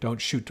 Don't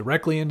shoot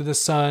directly into the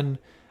sun.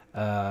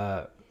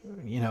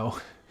 You know,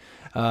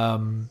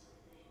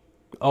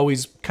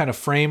 always kind of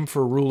frame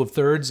for rule of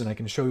thirds, and I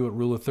can show you what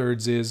rule of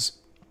thirds is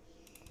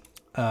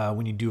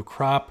when you do a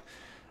crop.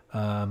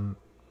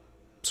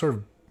 Sort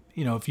of,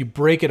 you know, if you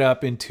break it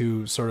up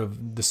into sort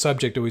of the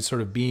subject always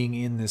sort of being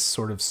in this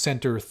sort of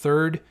center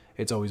third,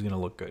 it's always going to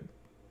look good.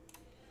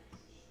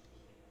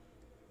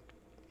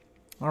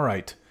 All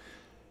right.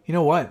 You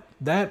know what?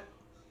 That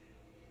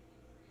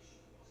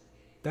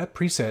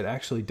preset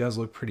actually does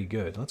look pretty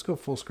good. Let's go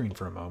full screen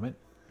for a moment.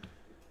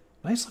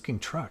 Nice looking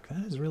truck.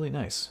 That is really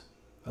nice.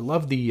 I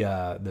love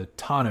the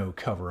tonneau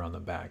cover on the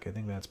back. I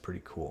think that's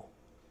pretty cool.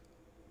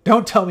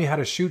 Don't tell me how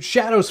to shoot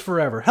shadows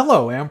forever.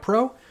 Hello,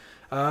 Ampro.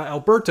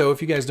 Alberto, if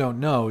you guys don't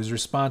know, is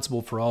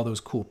responsible for all those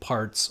cool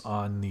parts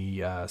on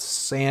the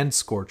sand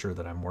scorcher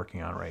that I'm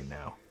working on right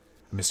now.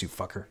 I miss you,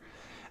 fucker.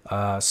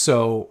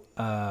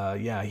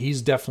 Yeah,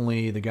 he's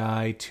definitely the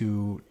guy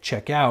to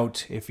check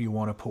out if you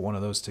want to put one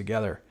of those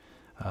together.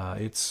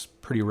 It's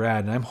pretty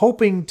rad. And I'm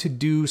hoping to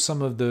do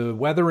some of the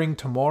weathering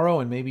tomorrow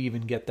and maybe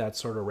even get that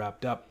sort of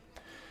wrapped up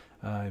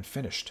and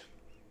finished.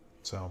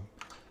 So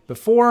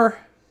before,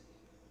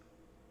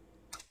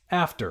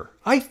 after,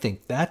 I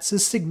think that's a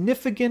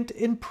significant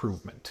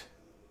improvement.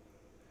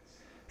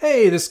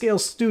 Hey, the Scale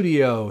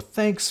Studio,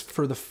 thanks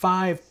for the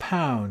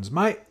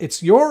 £5.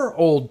 It's your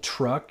old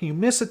truck. You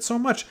miss it so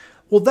much.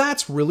 Well,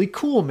 that's really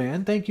cool,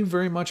 man. Thank you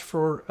very much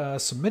for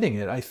submitting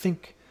it. I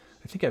think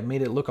I've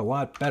made it look a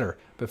lot better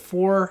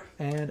before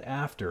and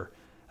after.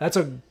 That's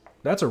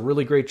a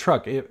really great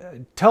truck.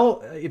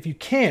 If you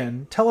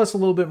can, tell us a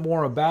little bit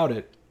more about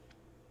it.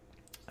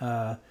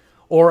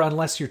 Or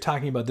unless you're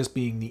talking about this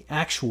being the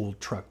actual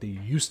truck that you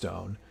used to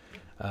own,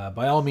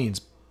 by all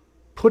means,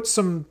 put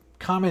some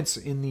comments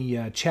in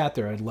the chat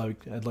there. I'd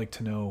like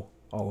to know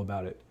all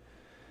about it.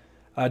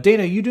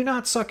 Dana, you do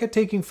not suck at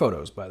taking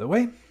photos, by the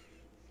way.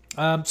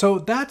 So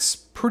that's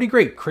pretty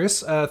great,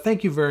 Chris.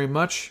 Thank you very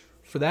much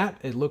for that.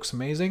 It looks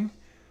amazing.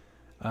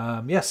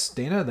 Yes,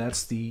 Dana,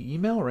 that's the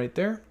email right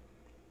there.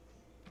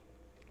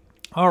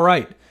 All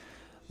right.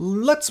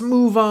 Let's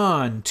move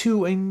on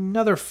to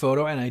another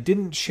photo, and I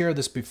didn't share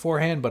this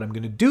beforehand, but I'm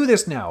going to do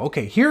this now.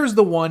 Okay, here's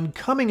the one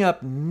coming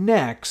up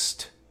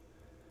next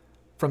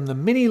from the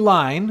Mini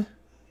line.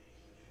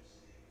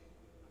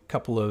 A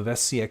couple of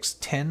SCX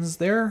 10s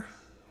there,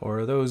 or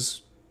are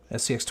those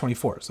SCX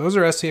 24s? Those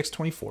are SCX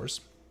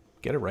 24s.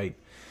 Get it right.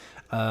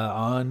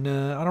 On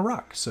a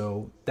rock.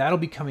 So that'll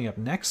be coming up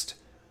next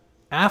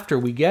after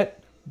we get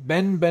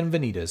Ben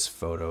Benvenita's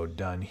photo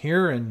done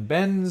here, and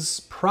Ben's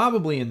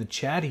probably in the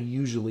chat. He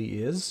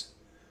usually is.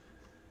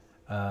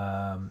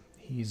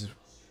 He's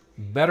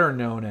better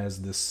known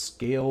as the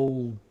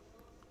Scale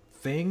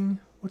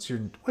thing. What's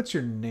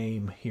your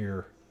name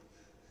here,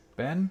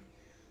 Ben?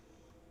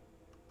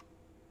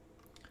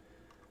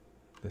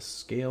 The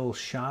Scale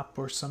Shop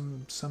or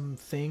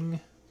something.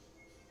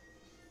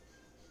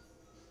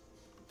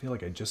 I feel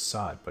like I just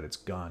saw it, but it's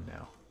gone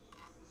now.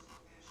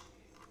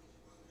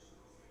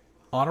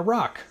 On a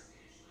rock.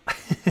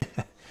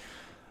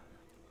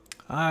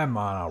 I'm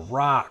on a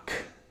rock.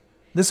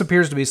 This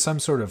appears to be some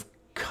sort of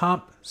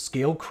comp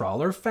scale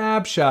crawler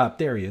fab shop.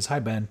 There he is.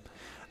 Hi, Ben.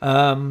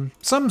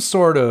 Some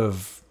sort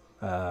of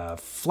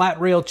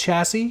flat rail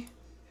chassis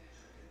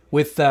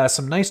with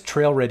some nice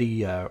trail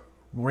ready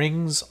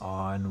rings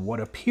on what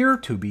appear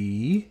to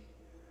be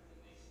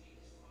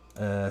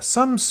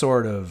some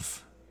sort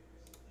of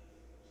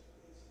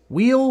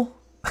wheel.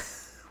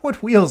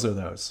 What wheels are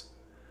those?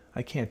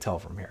 I can't tell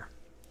from here.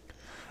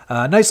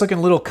 Nice looking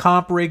little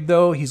comp rig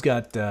though. He's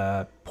got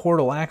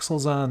portal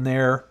axles on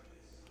there.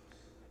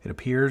 It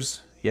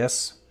appears,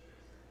 yes.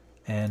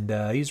 And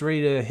he's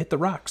ready to hit the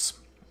rocks.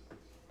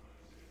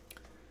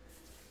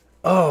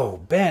 Oh,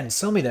 Ben,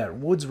 sell me that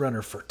Woods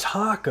Runner for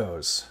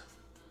tacos.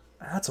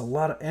 That's a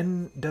lot of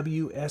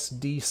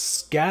NWSD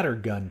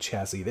scattergun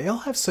chassis. They all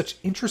have such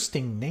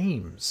interesting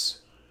names.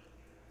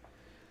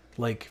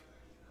 Like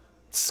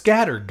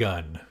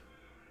scattergun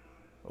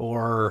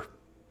or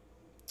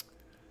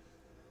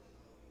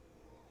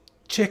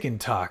chicken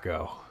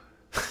taco.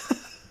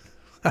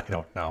 I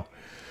don't know.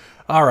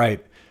 All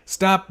right.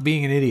 Stop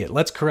being an idiot.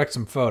 Let's correct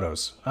some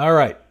photos. All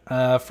right.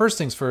 First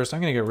things first,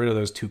 I'm going to get rid of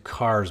those two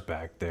cars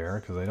back there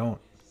because I don't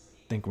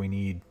think we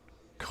need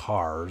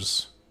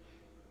cars.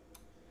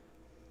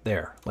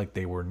 There. Like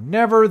they were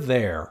never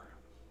there.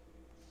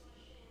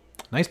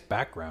 Nice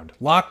background.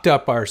 Locked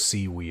up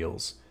RC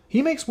wheels.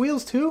 He makes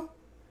wheels too?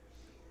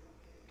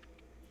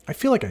 I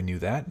feel like I knew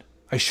that.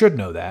 I should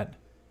know that.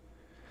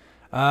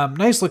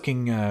 Nice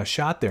looking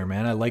shot there,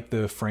 man. I like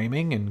the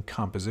framing and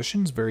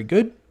compositions. Very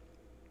good.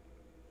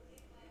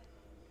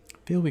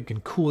 Feel we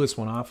can cool this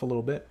one off a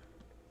little bit.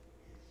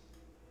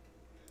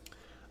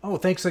 Oh,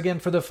 thanks again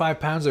for the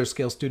 £5 there,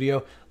 Scale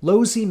Studio.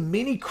 Lozy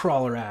mini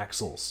crawler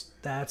axles.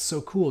 That's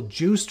so cool.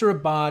 Juiced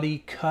body,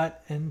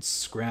 cut and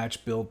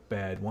scratch built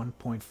bed.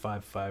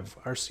 1.55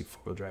 RC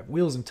four-wheel drive.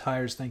 Wheels and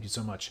tires. Thank you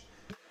so much.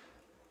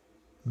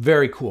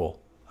 Very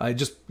cool. I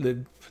just,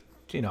 you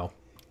know,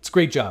 it's a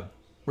great job.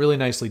 Really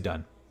nicely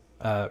done.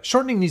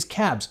 Shortening these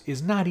cabs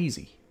is not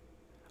easy.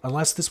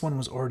 Unless this one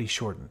was already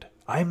shortened.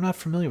 I am not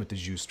familiar with the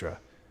Justra.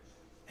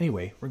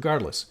 Anyway,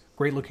 regardless,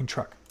 great looking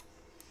truck.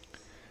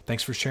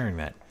 Thanks for sharing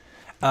that.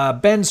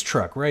 Ben's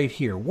truck right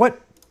here.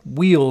 What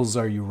wheels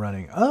are you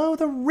running? Oh,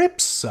 the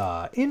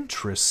Ripsaw.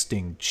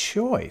 Interesting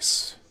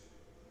choice.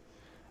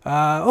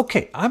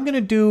 Okay, I'm going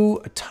to do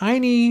a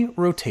tiny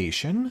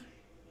rotation.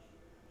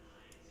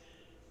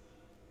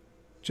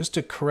 Just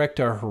to correct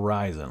our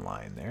horizon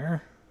line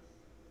there.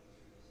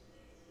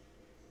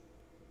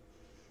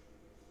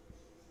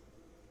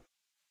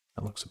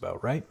 That looks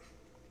about right.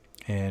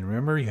 And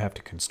remember, you have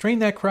to constrain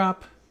that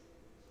crop.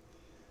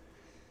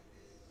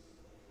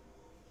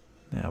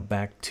 Now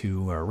back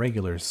to our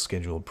regular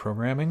scheduled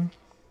programming.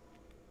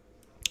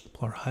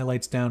 Pull our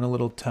highlights down a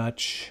little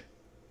touch.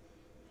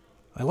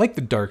 I like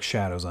the dark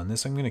shadows on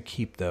this. I'm going to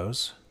keep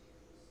those.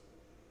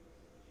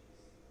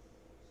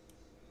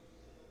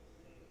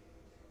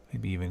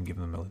 Maybe even give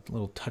them a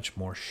little touch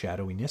more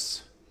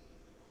shadowiness.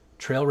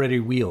 Trail-ready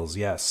wheels,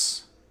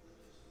 yes.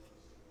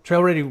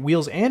 Trail-ready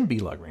wheels and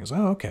B-lug rings.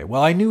 Oh, okay.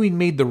 Well, I knew he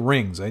made the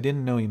rings. I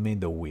didn't know he made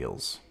the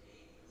wheels.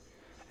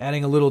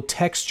 Adding a little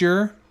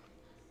texture.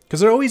 Because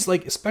they're always,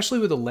 like, especially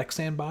with a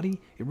Lexan body,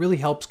 it really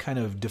helps kind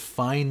of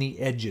define the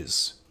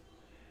edges.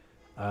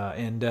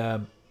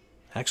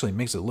 Actually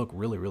makes it look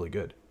really, really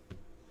good.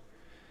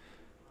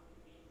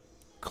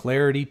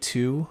 Clarity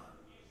 2.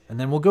 And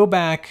then we'll go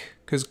back,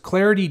 because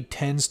clarity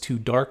tends to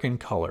darken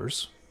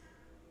colors.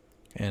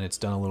 And it's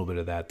done a little bit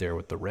of that there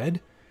with the red.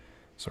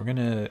 So we're going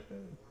to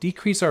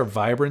decrease our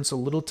vibrance a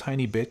little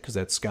tiny bit because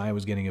that sky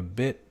was getting a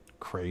bit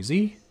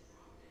crazy.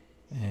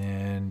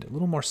 And a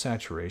little more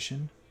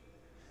saturation.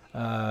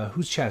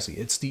 Whose chassis?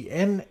 It's the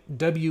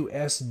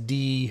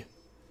NWSD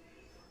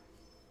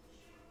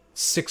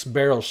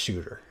 6-barrel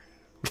shooter.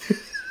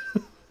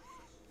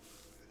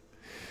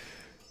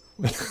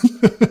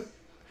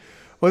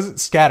 Was it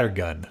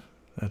scattergun?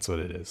 That's what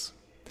it is.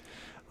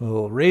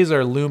 We'll raise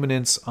our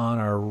luminance on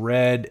our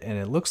red, and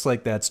it looks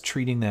like that's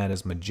treating that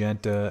as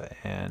magenta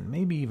and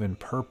maybe even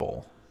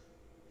purple.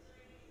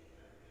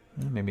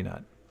 Maybe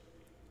not.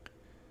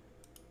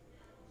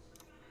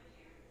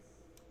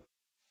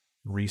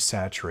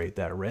 Resaturate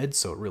that red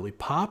so it really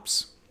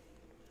pops.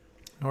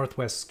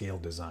 Northwest Scale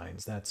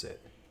Designs, that's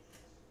it.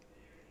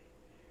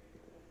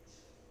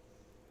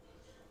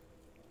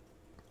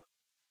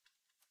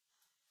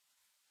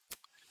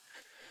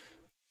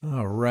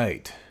 All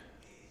right.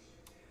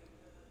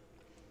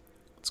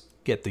 Let's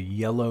get the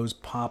yellows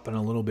popping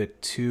a little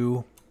bit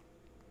too.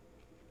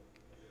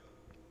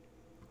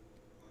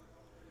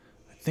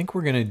 I think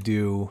we're going to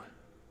do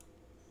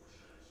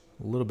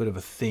a little bit of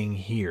a thing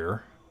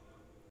here.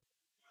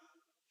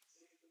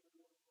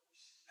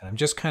 And I'm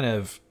just kind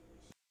of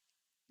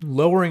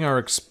lowering our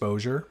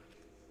exposure.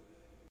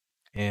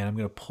 And I'm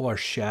going to pull our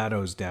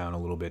shadows down a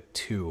little bit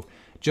too.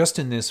 Just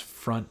in this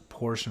front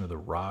portion of the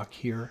rock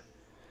here.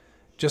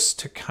 Just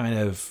to kind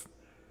of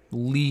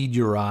lead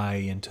your eye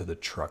into the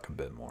truck a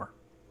bit more.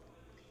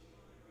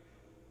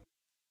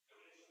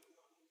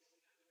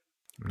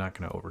 I'm not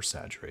going to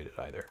oversaturate it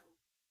either.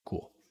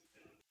 Cool.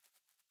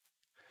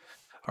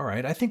 All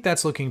right, I think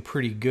that's looking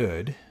pretty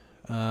good.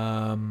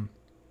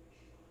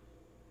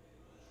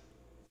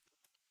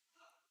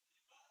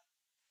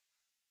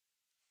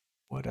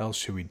 What else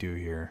should we do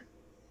here?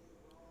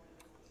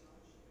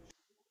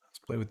 Let's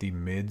play with the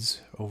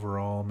mids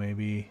overall,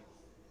 maybe.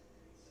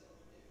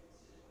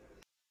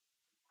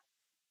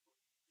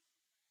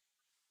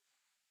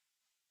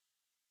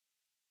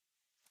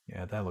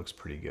 Yeah, that looks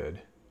pretty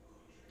good.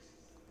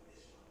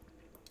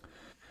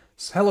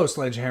 Hello,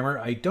 Sledgehammer.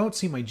 I don't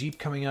see my Jeep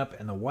coming up,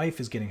 and the wife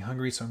is getting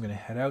hungry, so I'm going to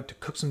head out to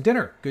cook some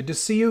dinner. Good to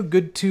see you.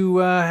 Good to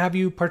have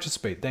you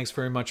participate. Thanks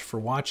very much for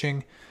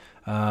watching.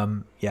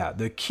 Yeah,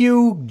 the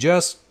queue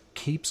just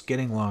keeps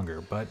getting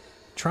longer, but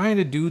trying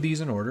to do these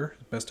in order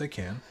as best I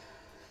can.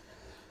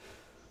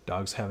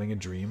 Dog's having a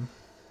dream.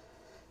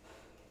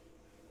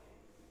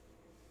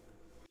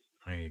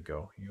 There you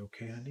go. You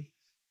okay, Andy?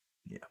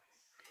 Yeah,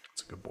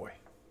 that's a good boy.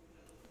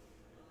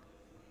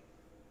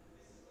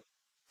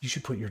 You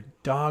should put your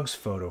dog's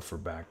photo for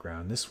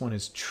background. This one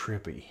is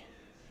trippy.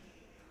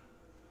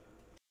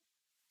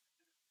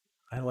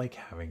 I like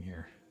having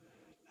here.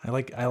 I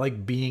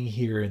like being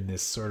here in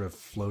this sort of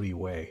floaty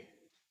way.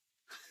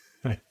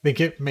 I think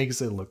it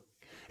makes it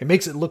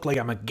look like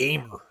I'm a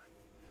gamer.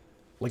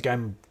 Like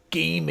I'm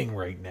gaming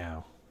right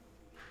now.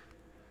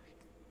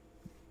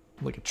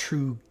 Like a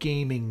true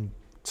gaming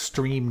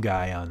stream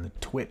guy on the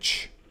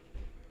Twitch.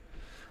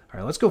 All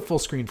right, let's go full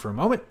screen for a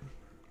moment.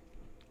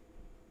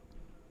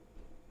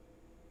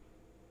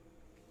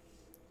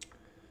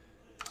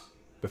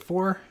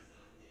 Before,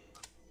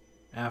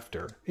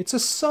 after. It's a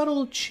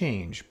subtle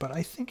change, but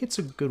I think it's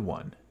a good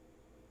one.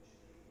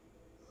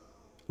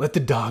 Let the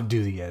dog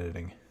do the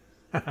editing.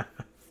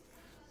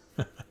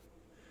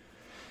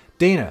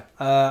 Dana,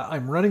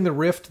 I'm running the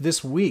Rift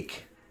this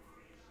week.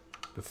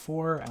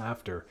 Before,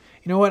 after.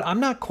 You know what? I'm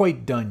not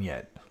quite done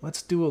yet.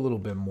 Let's do a little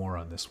bit more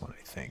on this one,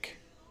 I think.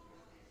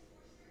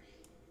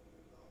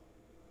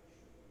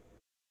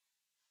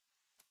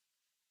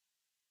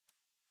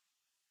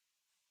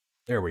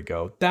 There we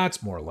go.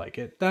 That's more like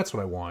it. That's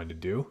what I wanted to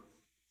do.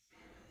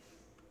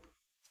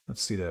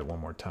 Let's see that one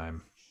more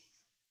time.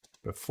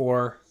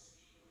 Before,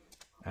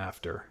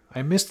 after.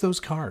 I missed those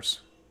cars.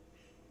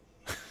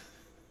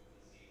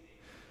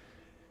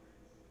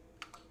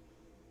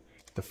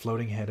 The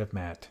floating head of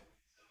Matt.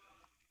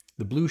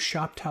 The blue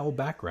shop towel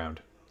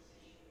background.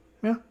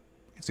 Yeah,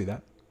 I can see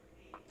that.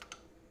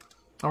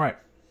 All right.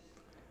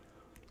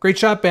 Great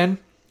shot, Ben.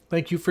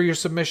 Thank you for your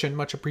submission.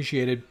 Much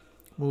appreciated.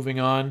 Moving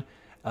on.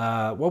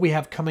 What we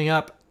have coming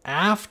up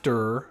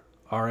after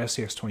our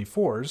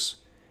SCX24s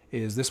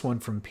is this one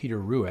from Peter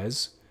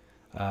Ruiz.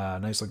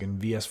 Nice looking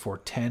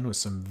VS410 with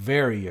some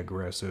very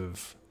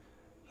aggressive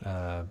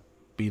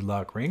bead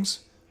lock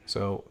rings.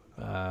 So,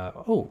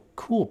 oh,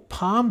 cool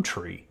palm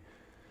tree.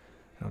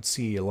 I don't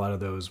see a lot of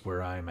those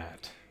where I'm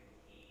at.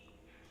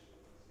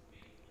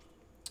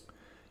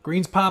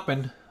 Green's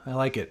popping. I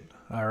like it.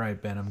 All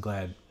right, Ben, I'm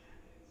glad.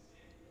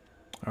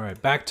 All right,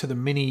 back to the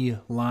mini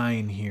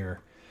line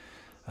here.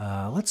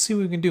 Let's see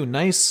what we can do.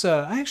 Nice.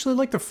 I actually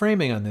like the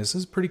framing on this.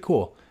 This is pretty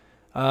cool.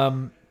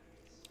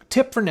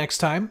 Tip for next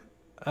time,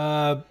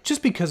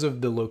 just because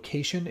of the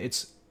location,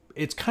 it's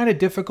kind of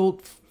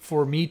difficult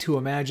for me to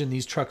imagine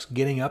these trucks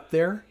getting up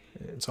there.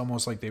 It's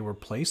almost like they were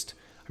placed.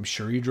 I'm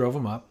sure you drove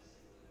them up.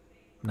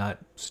 Not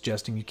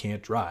suggesting you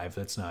can't drive.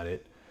 That's not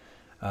it.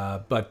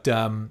 But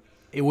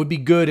it would be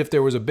good if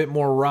there was a bit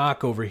more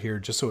rock over here,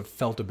 just so it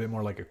felt a bit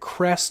more like a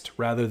crest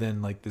rather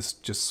than like this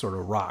just sort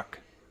of rock.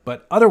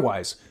 But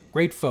otherwise,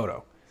 great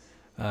photo.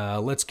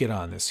 Let's get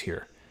on this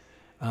here.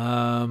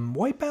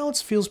 White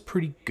balance feels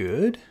pretty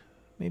good.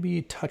 Maybe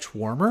a touch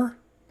warmer.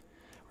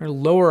 We're going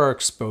to lower our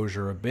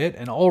exposure a bit,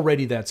 and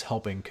already that's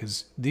helping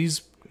because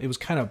it was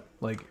kind of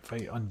like, if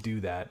I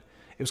undo that,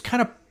 it was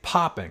kind of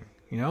popping,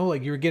 you know,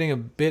 like you were getting a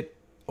bit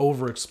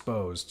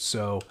overexposed.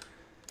 So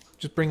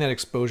just bring that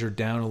exposure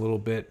down a little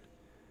bit.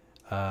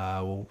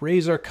 We'll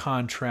raise our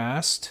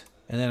contrast,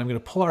 and then I'm going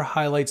to pull our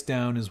highlights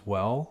down as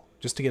well,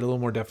 just to get a little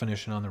more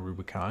definition on the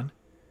Rubicon.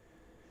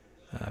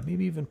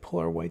 Maybe even pull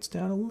our whites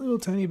down a little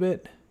tiny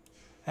bit.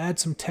 Add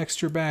some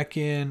texture back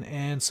in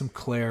and some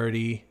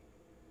clarity,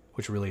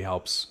 which really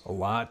helps a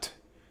lot.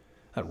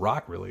 That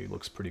rock really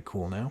looks pretty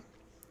cool now.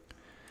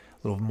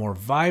 A little more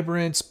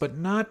vibrance, but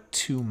not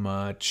too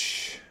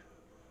much.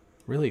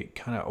 Really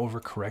kind of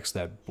overcorrects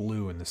that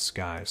blue in the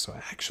sky. So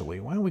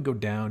actually, why don't we go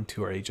down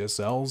to our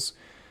HSLs,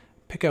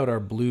 pick out our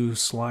blue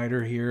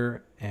slider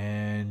here,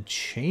 and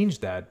change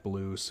that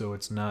blue so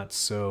it's not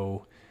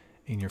so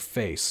in your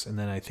face. And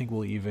then I think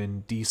we'll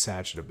even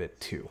desatch it a bit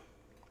too.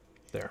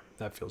 There,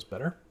 that feels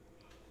better.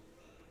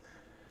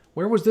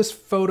 Where was this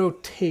photo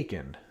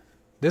taken?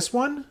 This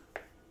one?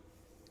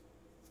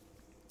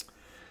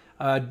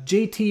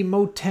 JT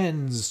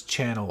Mo10's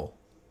channel.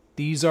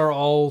 These are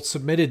all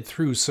submitted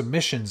through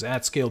submissions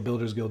at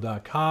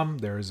scalebuildersguild.com.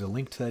 There is a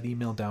link to that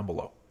email down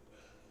below.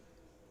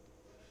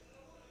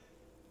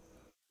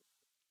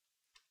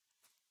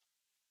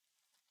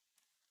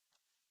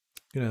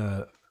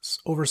 Gonna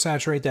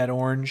oversaturate that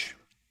orange,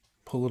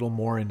 put a little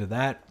more into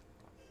that.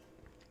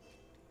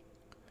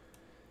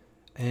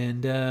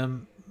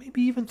 And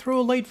maybe even throw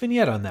a light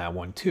vignette on that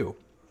one too.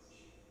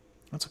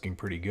 That's looking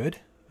pretty good.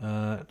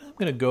 I'm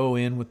gonna go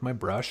in with my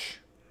brush.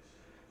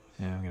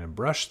 And I'm gonna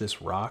brush this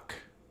rock.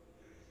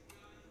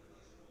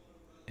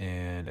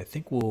 And I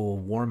think we'll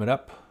warm it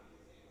up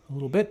a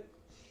little bit.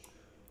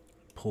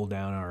 Pull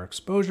down our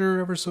exposure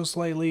ever so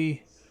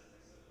slightly.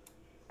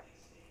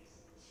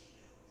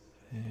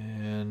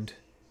 And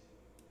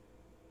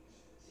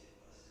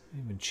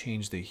even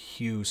change the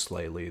hue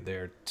slightly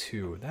there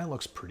too. That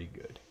looks pretty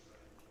good.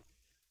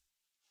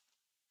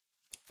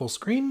 Full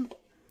screen.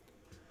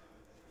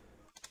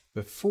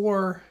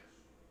 Before.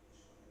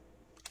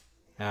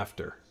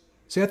 After.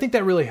 See, I think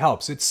that really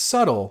helps. It's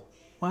subtle.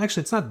 Well,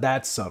 actually, it's not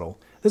that subtle.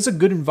 This is a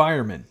good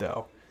environment,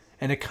 though.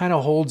 And it kind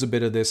of holds a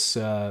bit of this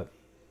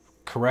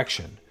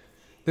correction.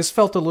 This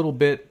felt a little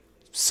bit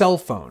cell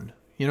phone.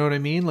 You know what I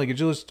mean? Like it's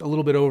just a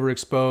little bit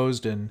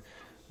overexposed and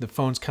the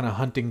phone's kind of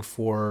hunting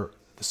for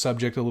the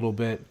subject a little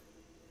bit.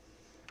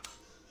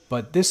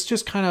 But this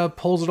just kind of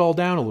pulls it all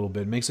down a little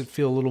bit, makes it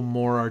feel a little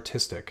more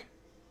artistic.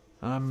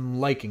 I'm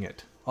liking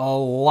it a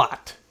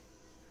lot.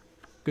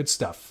 Good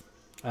stuff.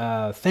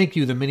 Thank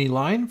you, the Mini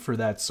Line, for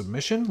that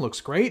submission. Looks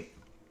great.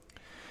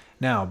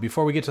 Now,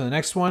 before we get to the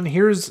next one,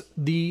 here's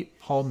the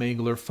Paul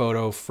Mangler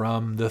photo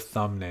from the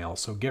thumbnail.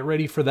 So get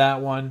ready for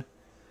that one.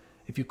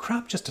 If you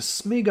crop just a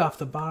smig off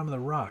the bottom of the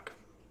rock,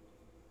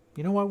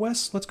 you know what,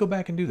 Wes? Let's go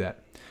back and do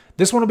that.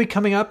 This one will be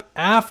coming up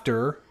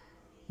after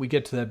we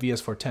get to that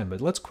VS410, but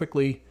let's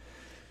quickly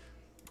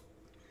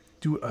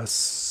do a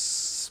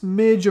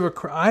smidge of a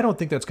crop. I don't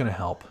think that's going to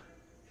help.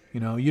 You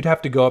know, you'd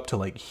have to go up to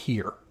like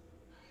here.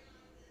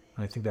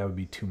 I think that would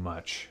be too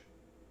much.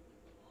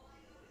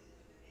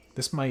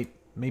 This might,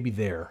 maybe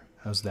there.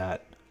 How's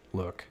that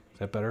look? Is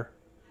that better?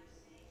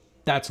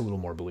 That's a little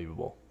more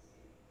believable.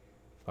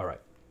 All right.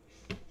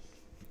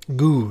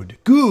 Good,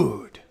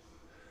 good.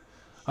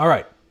 All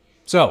right.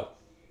 So,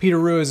 Peter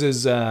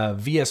Ruiz's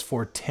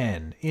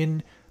VS410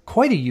 in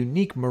quite a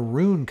unique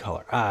maroon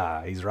color.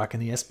 Ah, he's rocking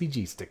the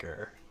SPG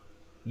sticker.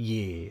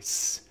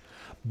 Yes.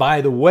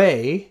 By the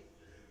way,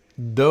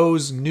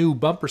 those new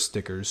bumper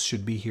stickers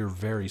should be here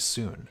very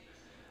soon.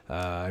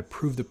 I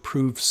approved the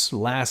proofs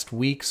last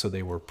week, so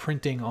they were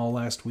printing all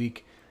last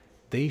week.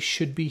 They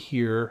should be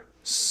here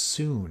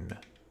soon.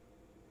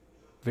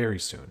 Very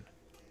soon.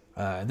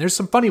 And there's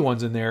some funny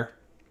ones in there.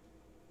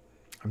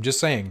 I'm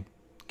just saying,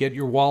 get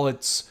your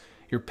wallets,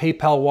 your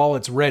PayPal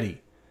wallets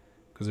ready,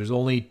 because there's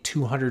only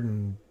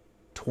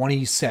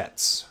 220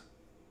 sets.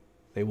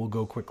 They will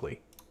go quickly.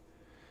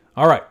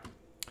 All right.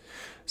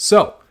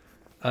 So,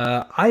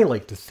 I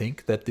like to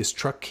think that this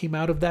truck came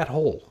out of that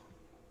hole.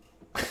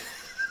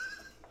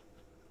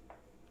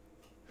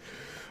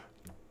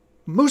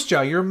 Moose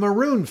Jaw, you're a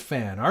maroon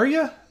fan, are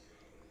you?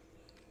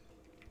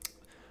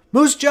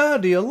 Moose Jaw,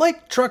 do you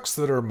like trucks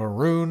that are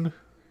maroon?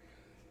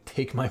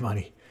 Take my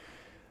money.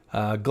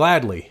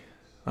 Gladly.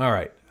 All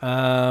right.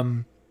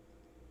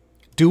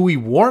 Do we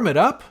warm it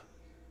up?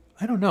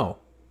 I don't know.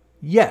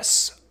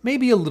 Yes,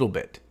 maybe a little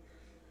bit.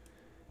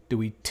 Do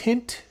we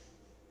tint?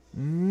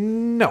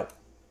 No.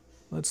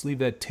 Let's leave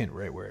that tint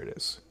right where it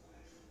is.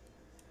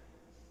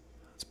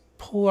 Let's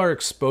pull our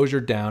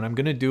exposure down. I'm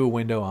going to do a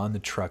window on the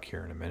truck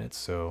here in a minute,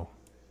 so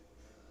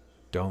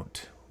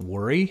don't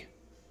worry.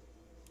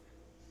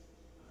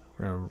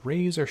 We're going to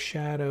raise our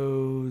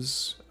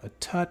shadows a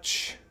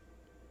touch.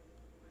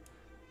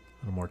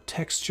 A little more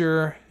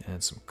texture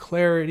and some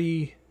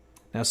clarity.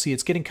 Now see,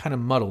 it's getting kind of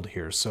muddled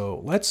here, so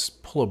let's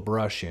pull a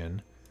brush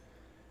in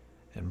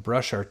and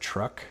brush our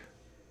truck.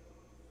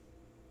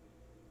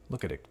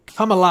 Look at it.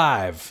 Come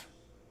alive!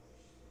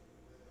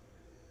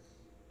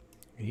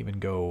 Even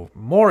go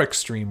more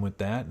extreme with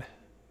that.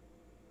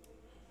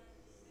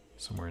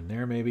 Somewhere in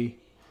there, maybe.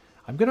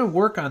 I'm going to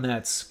work on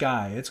that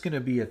sky. It's going to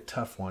be a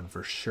tough one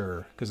for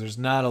sure, because there's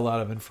not a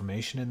lot of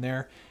information in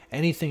there.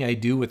 Anything I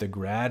do with a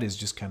grad is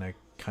just kind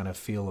of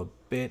feel a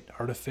bit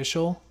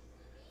artificial.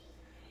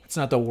 It's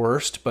not the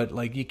worst, but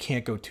like you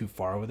can't go too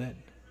far with it.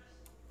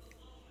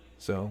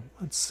 So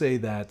let's say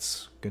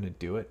that's going to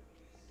do it.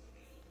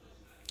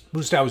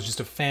 Moose was just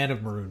a fan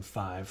of Maroon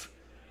 5.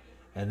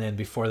 And then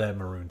before that,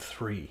 Maroon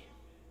 3.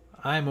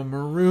 I'm a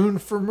maroon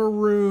for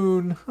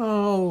maroon.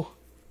 Oh.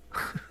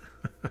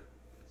 A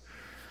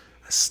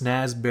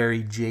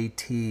Snazberry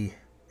JT.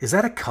 Is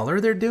that a color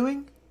they're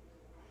doing?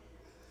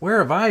 Where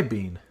have I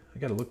been? I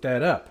gotta look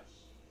that up.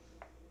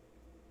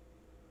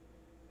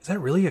 Is that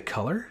really a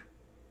color?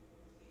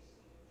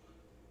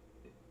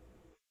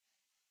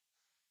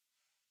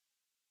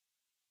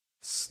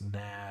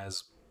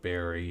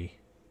 Snazberry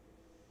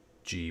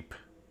Jeep.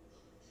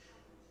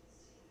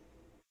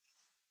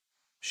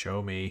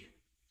 Show me.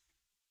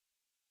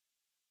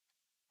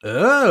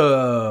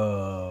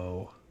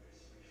 Oh.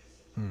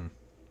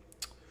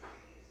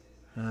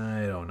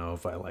 I don't know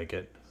if I like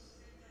it.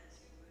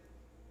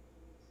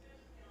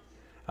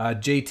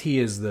 JT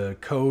is the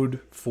code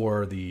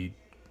for the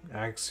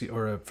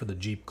for the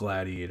Jeep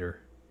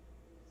Gladiator.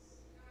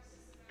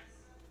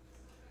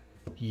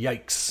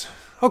 Yikes.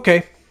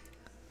 Okay.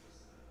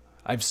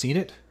 I've seen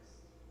it.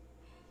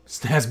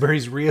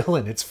 Snazberry's real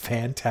and it's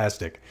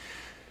fantastic.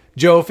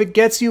 Joe, if it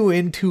gets you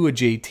into a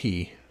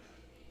JT,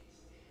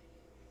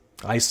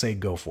 I say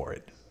go for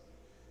it.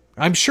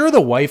 I'm sure the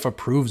wife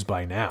approves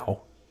by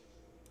now.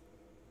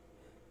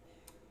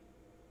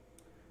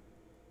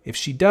 If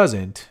she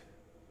doesn't,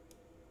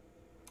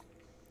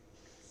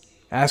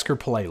 ask her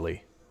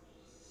politely.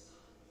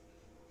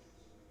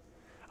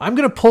 I'm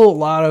going to pull a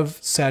lot of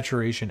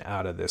saturation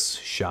out of this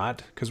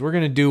shot because we're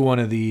going to do one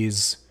of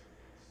these,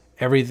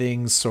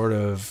 everything's sort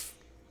of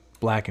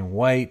black and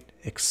white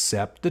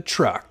except the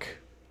truck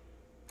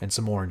and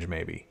some orange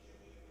maybe.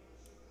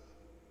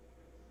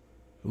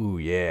 Ooh,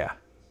 yeah.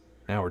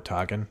 Now we're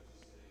talking.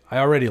 I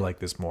already like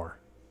this more.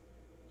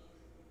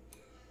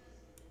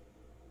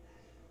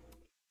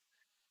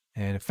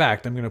 And in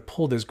fact, I'm going to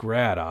pull this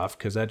grad off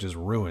because that just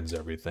ruins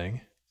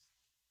everything.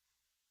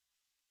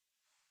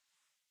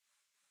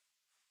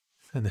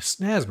 And the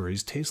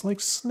snazberries taste like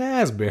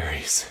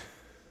snazberries.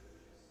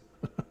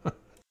 I'm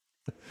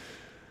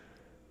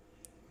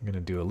going to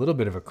do a little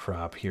bit of a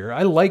crop here.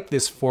 I like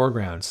this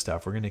foreground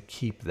stuff. We're going to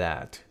keep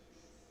that.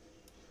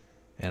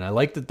 And I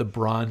like that the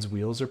bronze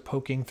wheels are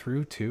poking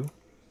through too.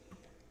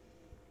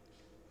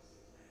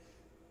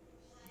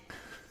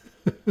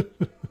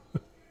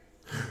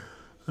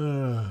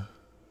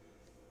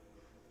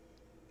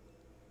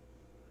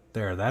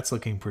 There, that's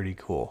looking pretty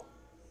cool.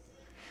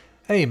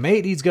 Hey,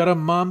 mate, he's got a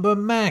Mamba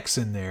Max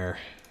in there.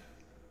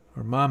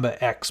 Or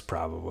Mamba X,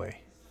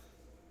 probably.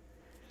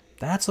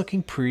 That's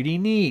looking pretty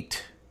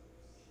neat.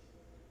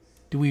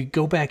 Do we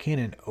go back in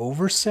and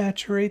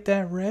oversaturate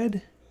that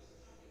red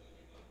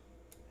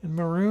and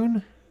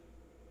maroon?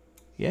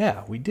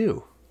 Yeah, we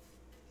do.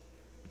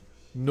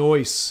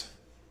 Nice.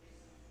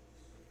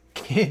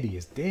 Candy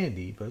is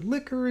dandy, but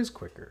liquor is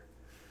quicker.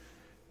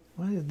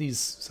 Why are these?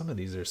 Some of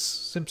these are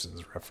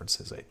Simpsons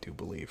references, I do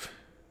believe.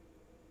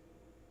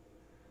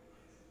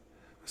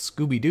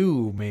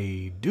 Scooby-Doo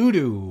may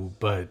doo-doo,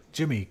 but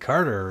Jimmy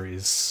Carter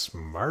is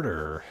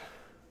smarter.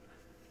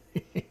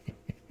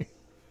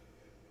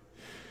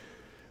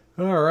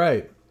 All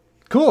right.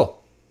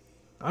 Cool.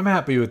 I'm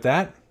happy with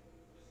that.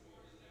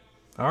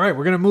 All right,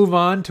 we're going to move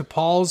on to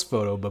Paul's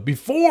photo. But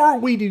before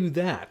we do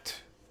that,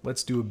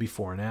 let's do a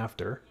before and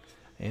after.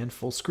 And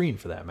full screen,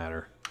 for that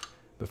matter.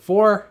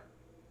 Before,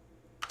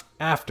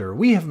 after.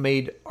 We have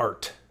made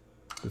art.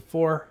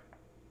 Before,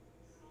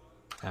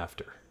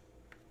 after.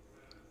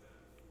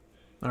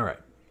 All right.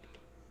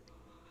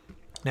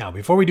 Now,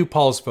 before we do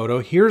Paul's photo,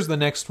 here's the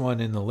next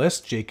one in the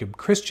list. Jacob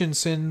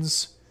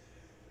Christensen's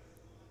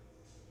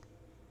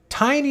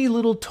tiny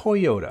little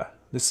Toyota.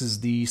 This is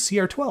the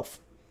CR12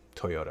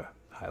 Toyota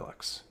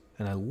Hilux.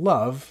 And I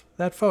love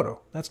that photo.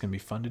 That's going to be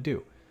fun to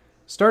do.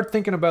 Start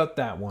thinking about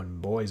that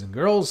one, boys and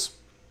girls.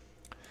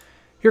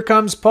 Here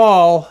comes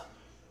Paul.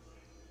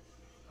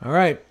 All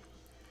right.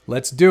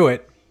 Let's do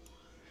it.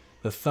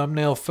 The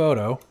thumbnail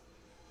photo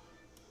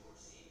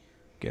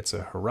gets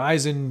a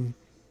horizon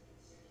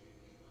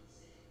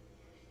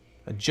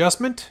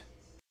adjustment.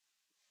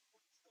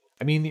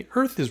 I mean, the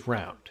Earth is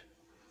round.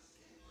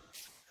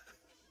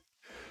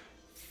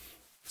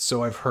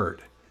 So I've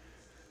heard.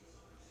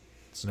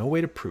 There's no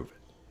way to prove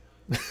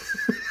it.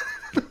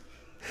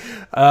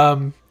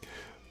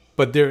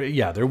 But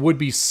there would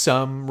be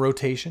some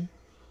rotation.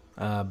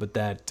 But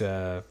that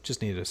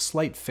just needed a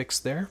slight fix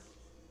there.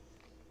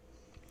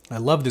 I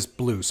love this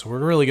blue, so we're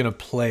really going to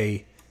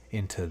play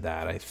into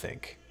that, I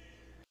think.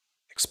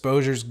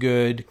 Exposure's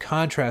good.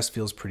 Contrast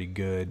feels pretty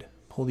good.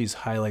 Pull these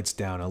highlights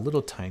down a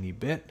little tiny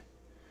bit.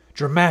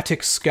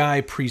 Dramatic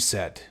Sky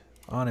preset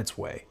on its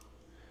way.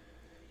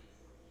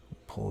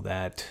 Pull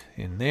that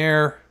in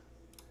there.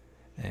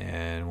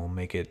 And we'll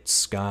make it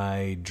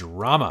Sky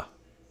Drama.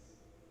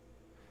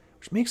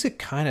 Which makes it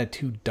kind of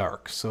too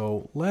dark.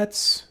 So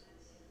let's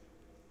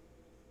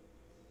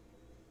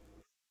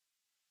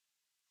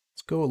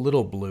go a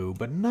little blue,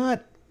 but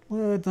not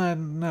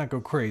go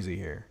crazy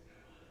here.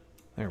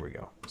 There we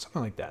go.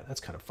 Something like that. That's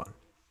kind of fun.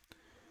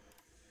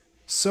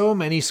 So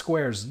many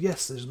squares.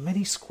 Yes, there's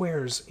many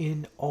squares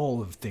in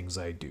all of things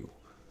I do.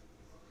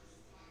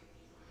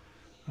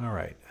 All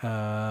right.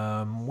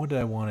 What do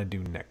I want to do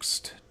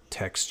next?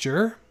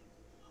 Texture.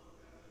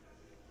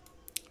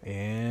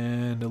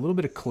 And a little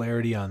bit of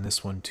clarity on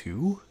this one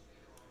too.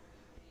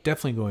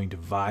 Definitely going to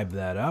vibe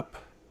that up.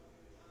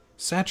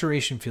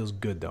 Saturation feels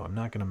good though. I'm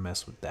not going to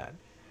mess with that.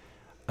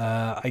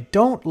 I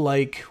don't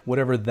like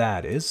whatever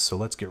that is, so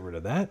let's get rid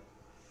of that.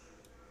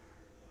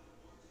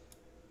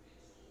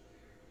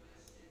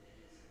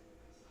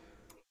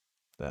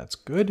 That's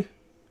good.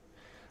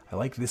 I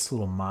like this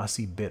little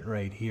mossy bit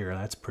right here.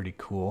 That's pretty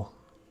cool.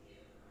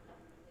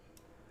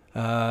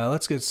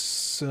 Let's get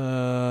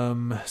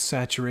some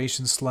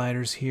saturation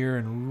sliders here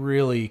and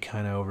really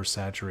kind of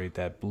oversaturate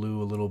that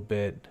blue a little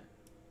bit.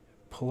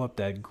 Pull up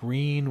that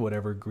green,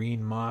 whatever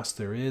green moss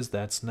there is.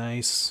 That's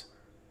nice.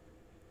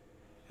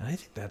 And I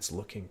think that's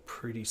looking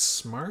pretty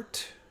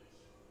smart.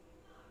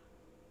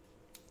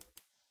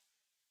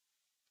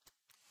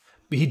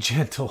 Be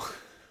gentle.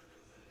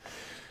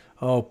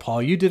 Oh,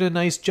 Paul, you did a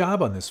nice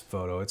job on this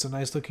photo. It's a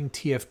nice looking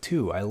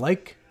TF2. I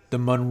like the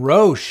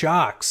Monroe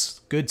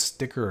shocks. Good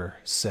sticker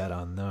set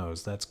on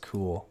those. That's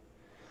cool.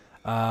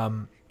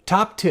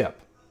 Top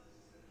tip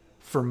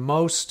for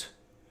most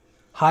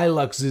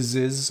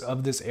Hiluxes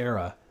of this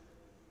era.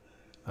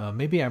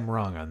 Maybe I'm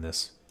wrong on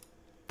this.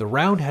 The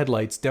round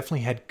headlights definitely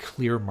had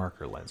clear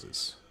marker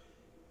lenses.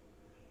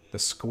 The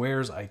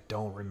squares I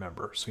don't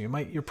remember. So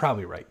you're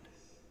probably right.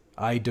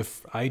 I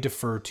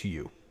defer to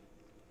you.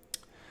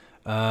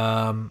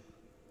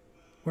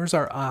 Where's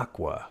our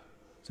aqua?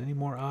 Is any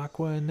more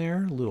aqua in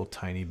there? A little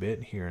tiny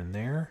bit here and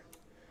there.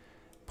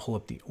 Pull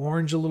up the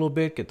orange a little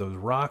bit, get those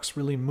rocks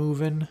really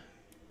moving.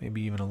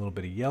 Maybe even a little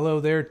bit of yellow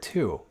there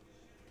too.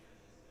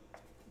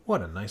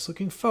 What a nice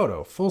looking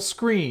photo. Full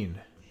screen.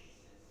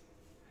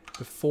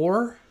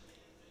 Before.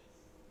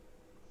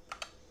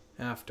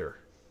 After.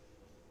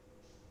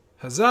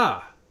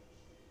 Huzzah!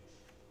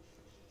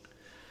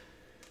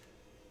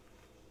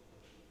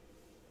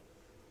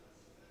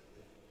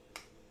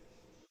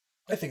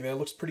 I think that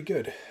looks pretty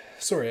good.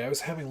 Sorry, I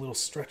was having a little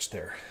stretch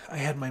there. I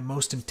had my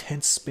most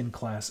intense spin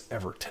class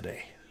ever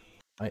today.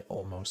 I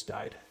almost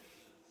died.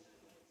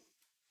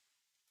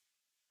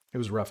 It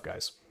was rough,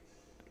 guys.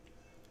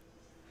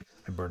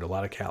 I burned a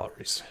lot of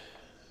calories.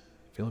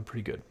 Feeling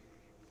pretty good.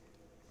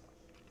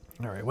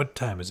 All right, what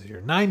time is it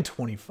here?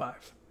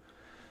 9:25.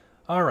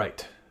 All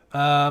right,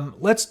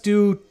 let's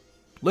do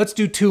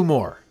 2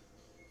 more.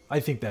 I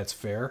think that's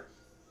fair.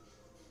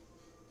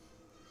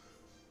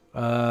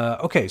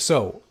 Okay,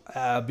 so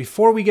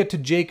before we get to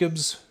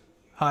Jacob's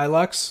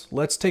Hilux,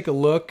 let's take a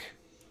look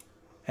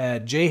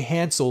at Jay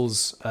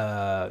Hansel's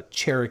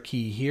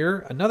Cherokee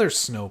here. Another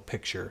snow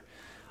picture.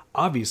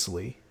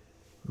 Obviously,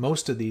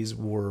 most of these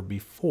were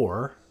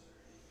before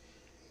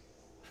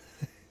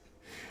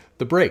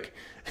the break,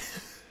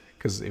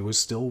 because it was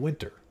still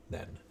winter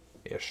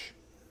then-ish.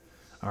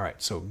 All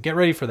right, so get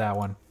ready for that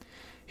one.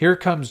 Here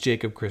comes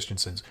Jacob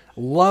Christensen's.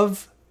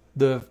 Love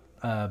the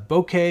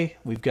bokeh.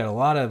 We've got a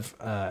lot of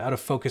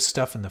out-of-focus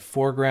stuff in the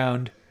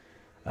foreground.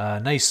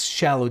 Nice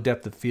shallow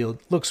depth of field.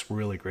 Looks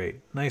really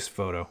great. Nice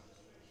photo.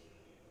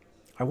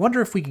 I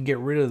wonder if we can get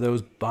rid of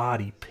those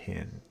body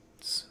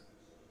pins.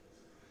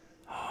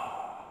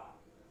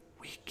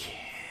 We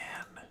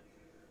can.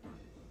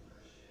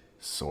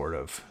 Sort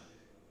of.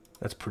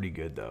 That's pretty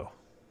good, though.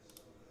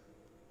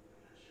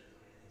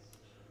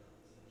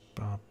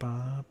 Ba,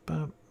 ba,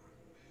 ba.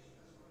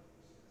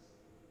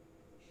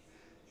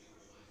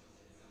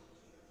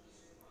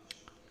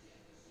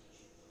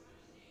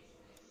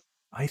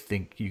 I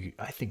think we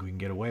can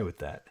get away with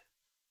that.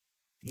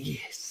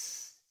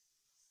 Yes.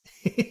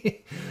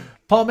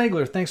 Paul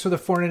Megler, thanks for the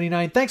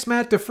 $4.99. Thanks,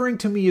 Matt. Deferring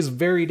to me is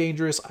very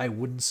dangerous. I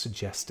wouldn't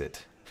suggest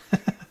it.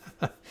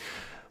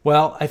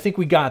 Well, I think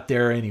we got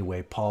there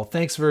anyway, Paul.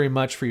 Thanks very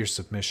much for your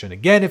submission.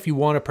 Again, if you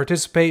want to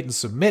participate and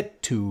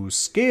submit to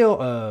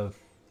Scale...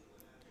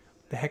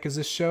 the heck is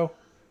this show?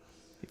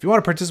 If you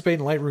want to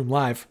participate in Lightroom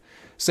Live,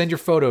 send your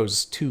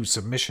photos to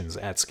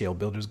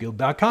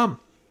submissions@scalebuildersguild.com,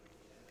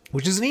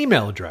 which is an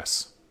email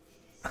address.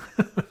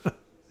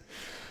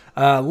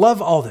 Love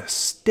all the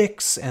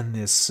sticks and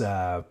this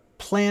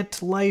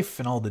plant life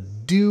and all the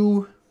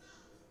dew.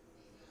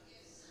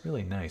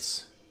 Really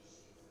nice.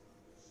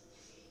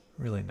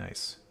 Really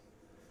nice.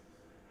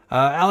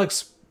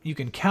 Alex, you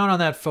can count on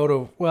that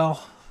photo.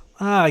 Well,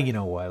 you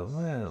know what?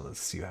 Let's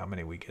see how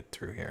many we get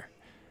through here.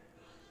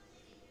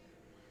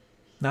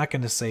 Not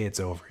going to say it's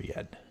over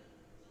yet.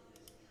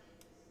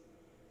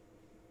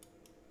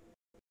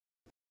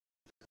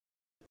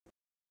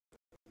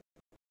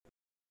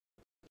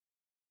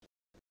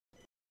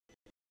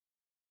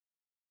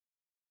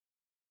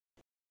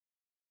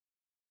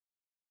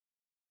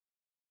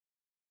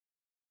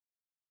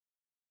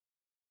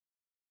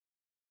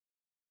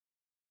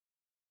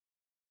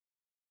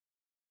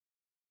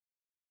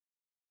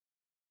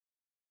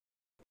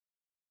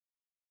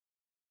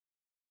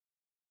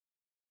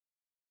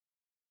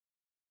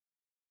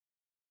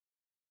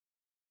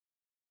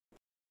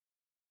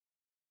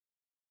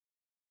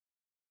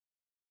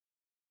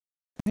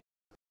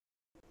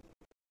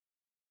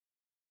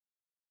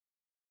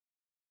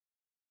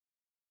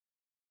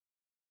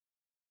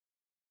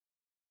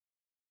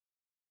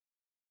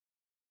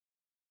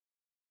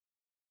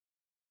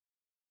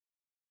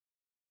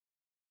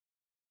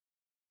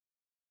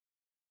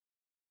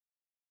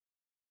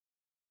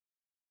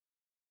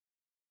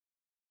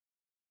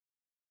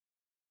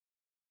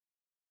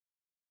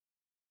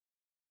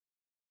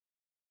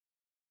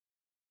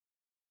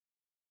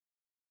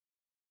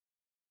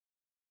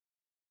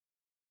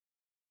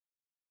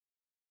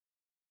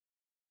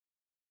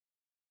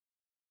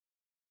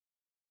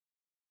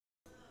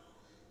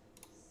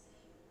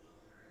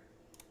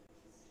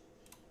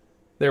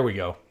 There we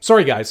go.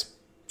 Sorry, guys.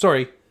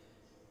 Sorry.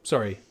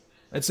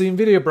 It's the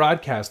NVIDIA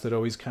broadcast that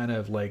always kind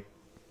of like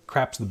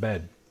craps the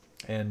bed.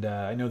 And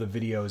I know the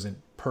video isn't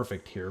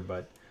perfect here,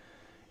 but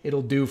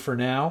it'll do for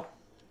now.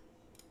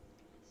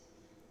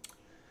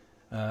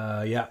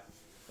 Yeah.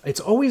 It's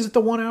always at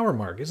the 1 hour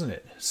mark, isn't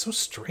it? It's so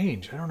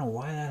strange. I don't know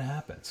why that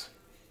happens.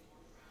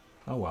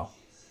 Oh, well.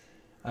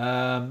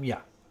 Yeah.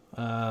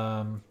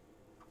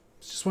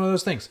 It's just one of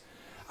those things.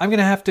 I'm going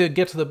to have to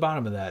get to the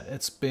bottom of that.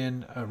 It's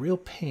been a real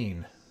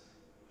pain.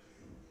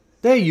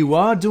 There you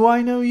are. Do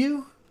I know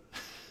you?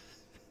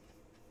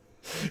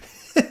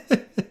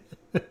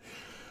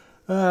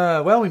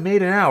 Well, we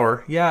made an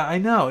hour. Yeah, I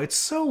know. It's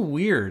so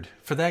weird.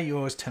 For that, you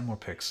owe us 10 more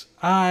picks.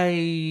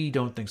 I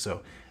don't think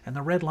so. And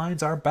the red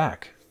lines are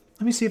back.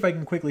 Let me see if I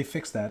can quickly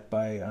fix that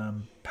by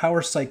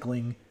power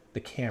cycling the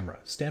camera.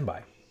 Stand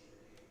by.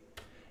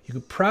 You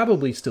could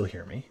probably still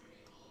hear me,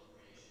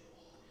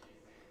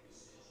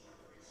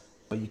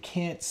 but you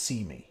can't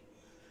see me.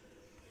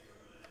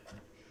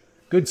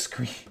 Good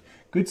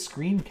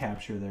screen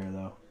capture there,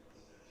 though.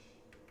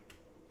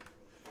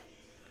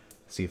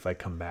 See if I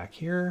come back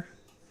here.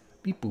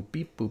 Beep, boop,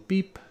 beep, boop,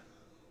 beep.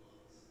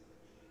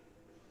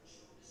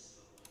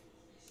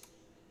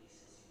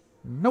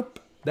 Nope,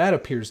 that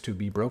appears to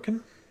be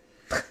broken.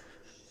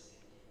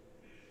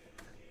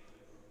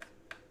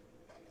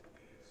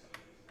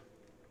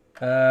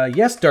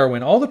 Yes,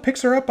 Darwin, all the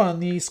pics are up on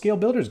the Scale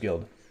Builders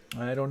Guild.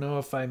 I don't know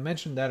if I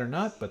mentioned that or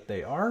not, but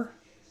they are.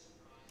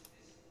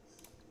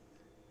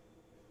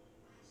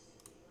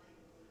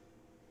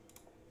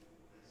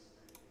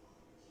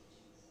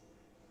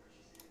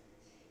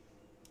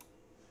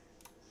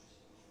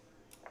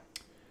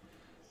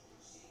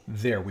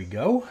 There we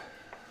go.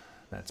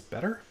 That's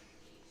better.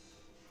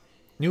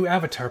 New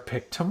avatar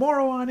pic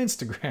tomorrow on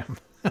Instagram.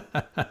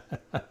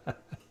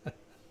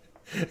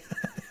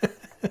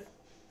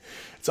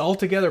 It's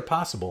altogether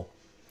possible.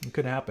 It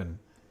could happen.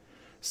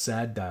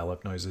 Sad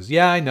dial-up noises.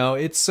 Yeah, I know.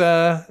 It's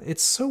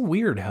so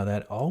weird how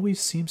that always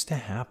seems to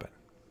happen.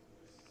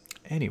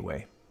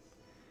 Anyway,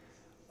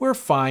 we're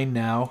fine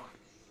now.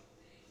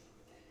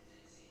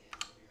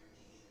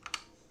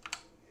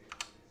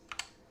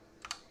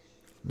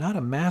 Not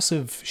a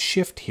massive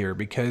shift here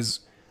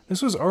because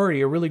this was already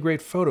a really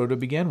great photo to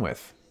begin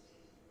with.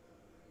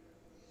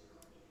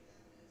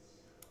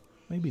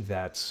 Maybe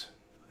that's,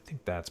 I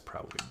think that's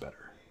probably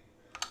better.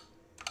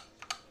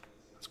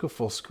 Let's go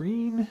full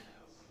screen.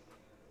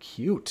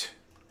 Cute.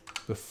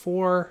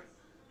 Before,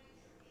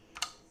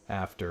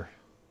 after.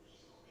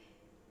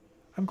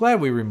 I'm glad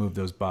we removed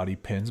those body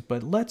pins,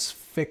 but let's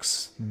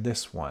fix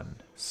this one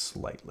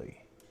slightly.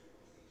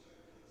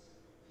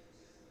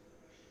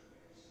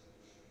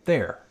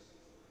 There.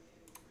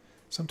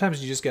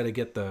 Sometimes you just got to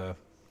get the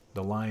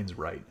lines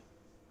right.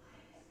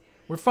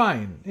 We're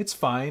fine. It's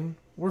fine.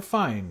 We're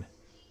fine.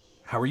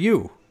 How are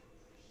you?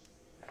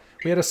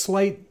 We had a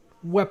slight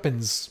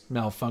weapons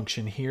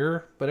malfunction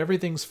here, but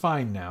everything's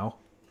fine now.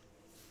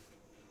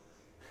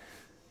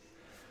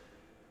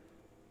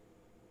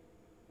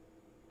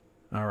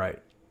 All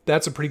right.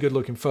 That's a pretty good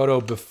looking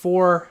photo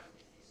before,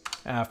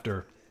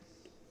 after.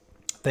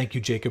 Thank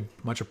you, Jacob.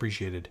 Much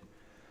appreciated.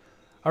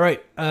 All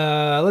right.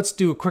 Let's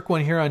do a quick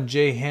one here on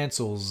Jay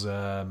Hansel's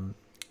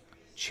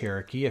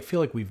Cherokee. I feel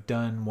like we've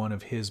done one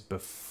of his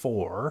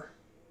before.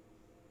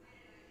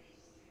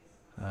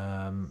 It's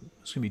going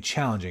to be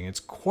challenging. It's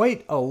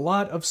quite a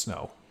lot of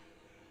snow.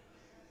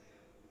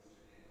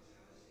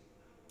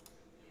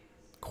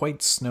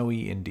 Quite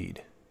snowy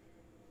indeed.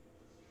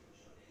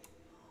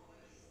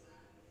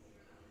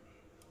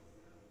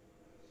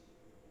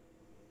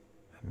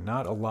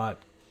 Not a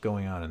lot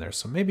going on in there.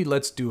 So maybe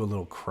let's do a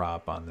little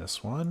crop on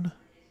this one.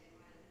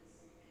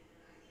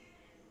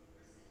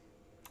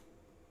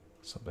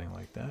 Something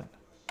like that.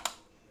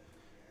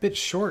 Bit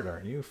short,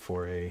 aren't you,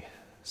 for a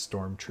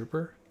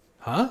stormtrooper?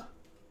 Huh?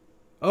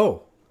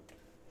 Oh.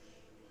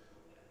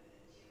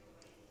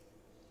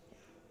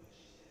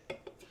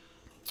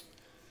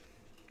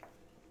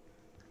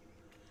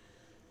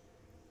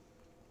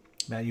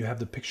 Matt, you have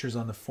the pictures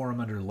on the forum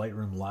under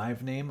Lightroom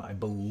Live name? I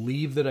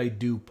believe that I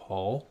do,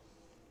 Paul.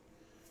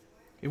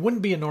 It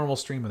wouldn't be a normal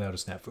stream without a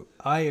snafu.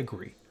 I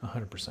agree,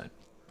 100%.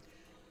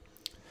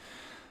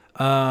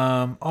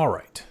 All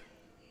right.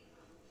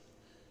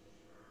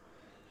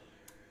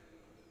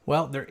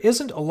 Well, there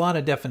isn't a lot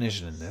of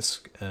definition in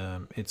this.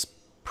 It's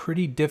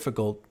pretty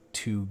difficult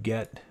to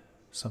get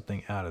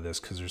something out of this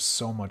because there's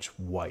so much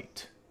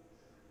white.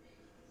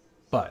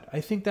 But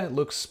I think that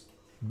looks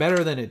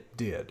better than it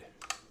did.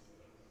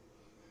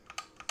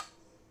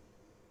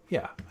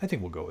 Yeah, I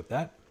think we'll go with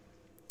that.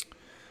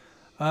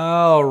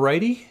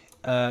 Alrighty.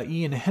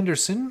 Ian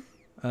Henderson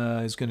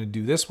is going to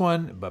do this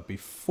one. But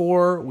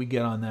before we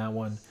get on that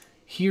one,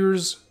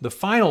 here's the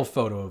final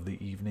photo of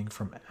the evening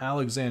from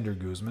Alexander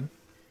Guzman.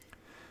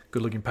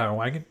 Good looking power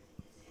wagon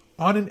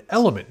on an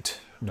Element,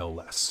 no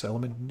less.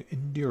 Element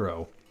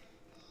Enduro.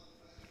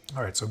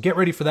 All right, so get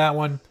ready for that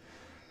one.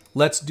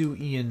 Let's do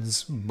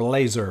Ian's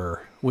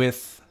Blazer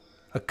with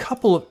a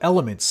couple of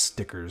Element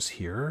stickers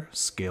here.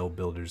 Scale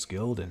Builders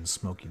Guild and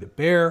Smokey the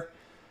Bear.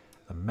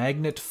 A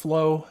magnet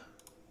flow.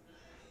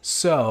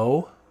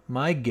 So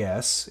my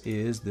guess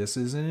is this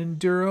is an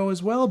Enduro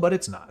as well, but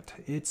it's not.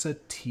 It's a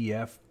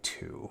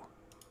TF2.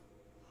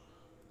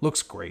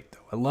 Looks great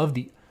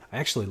though. I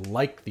actually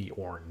like the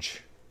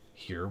orange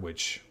here,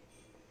 which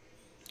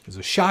is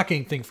a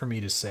shocking thing for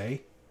me to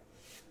say.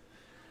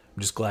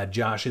 I'm just glad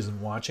Josh isn't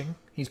watching.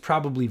 He's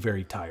probably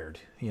very tired.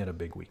 He had a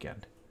big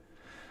weekend.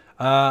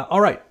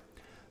 All right.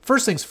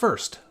 First things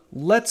first.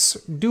 Let's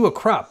do a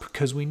crop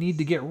because we need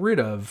to get rid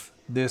of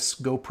this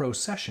GoPro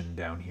session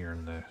down here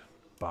in the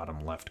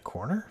bottom left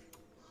corner.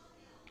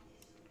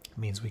 It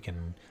means we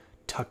can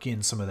tuck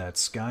in some of that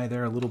sky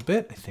there a little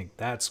bit. I think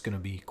that's going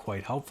to be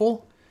quite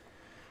helpful.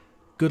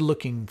 Good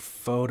looking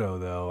photo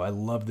though. I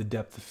love the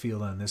depth of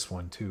field on this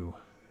one too.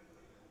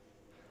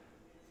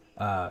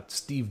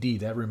 Steve D,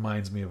 that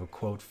reminds me of a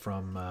quote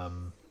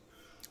from,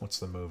 what's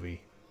the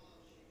movie?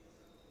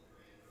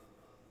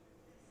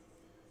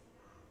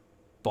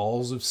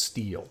 Balls of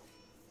Steel.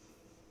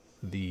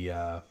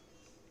 The,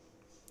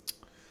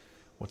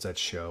 what's that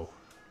show?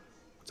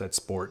 What's that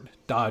sport?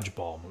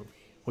 Dodgeball movie.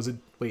 Was it,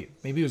 wait,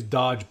 maybe it was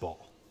Dodgeball.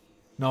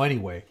 No,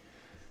 anyway.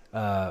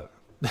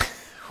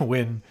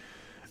 When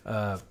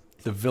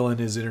the villain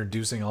is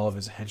introducing all of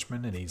his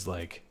henchmen and he's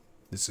like,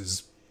 this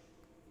is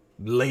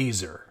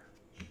Laser.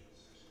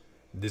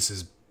 This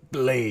is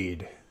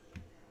Blade.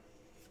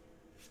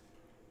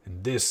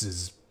 And this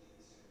is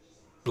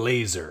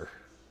Blazer.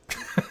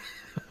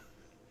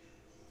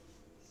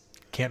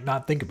 Can't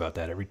not think about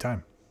that every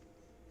time.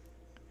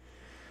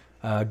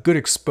 Good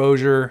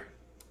exposure.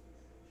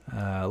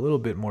 A little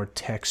bit more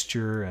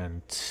texture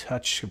and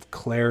touch of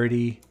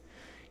clarity.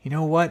 You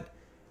know what?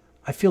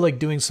 I feel like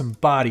doing some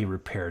body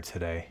repair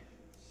today.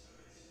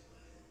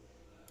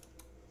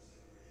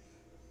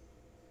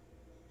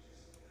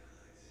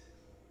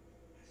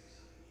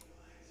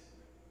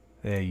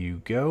 There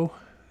you go.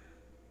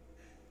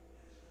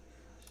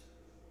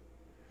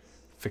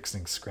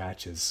 Fixing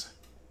scratches.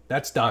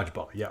 That's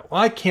Dodgeball. Yeah,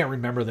 well, I can't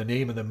remember the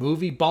name of the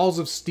movie. Balls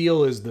of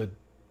Steel is the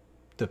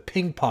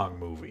ping pong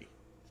movie.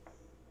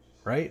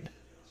 Right?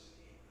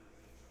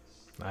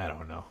 I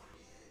don't know.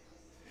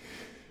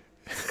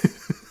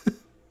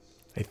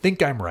 I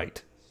think I'm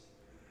right.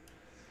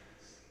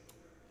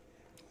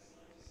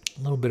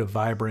 A little bit of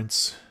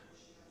vibrance.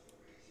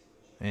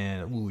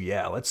 And, ooh,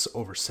 yeah, let's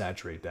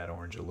oversaturate that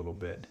orange a little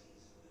bit.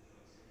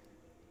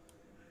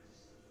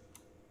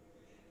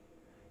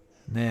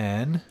 And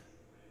then,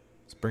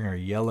 let's bring our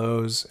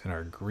yellows and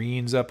our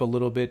greens up a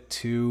little bit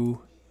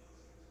too.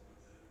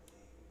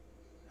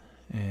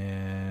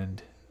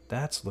 And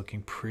that's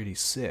looking pretty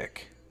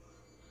sick.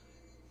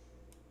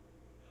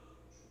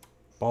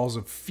 Balls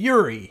of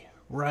Fury.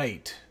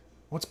 Right.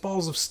 What's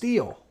Balls of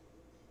Steel?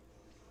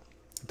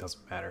 It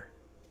doesn't matter.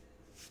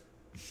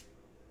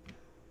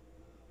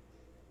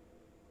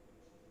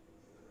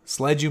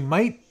 Sled, you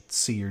might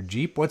see your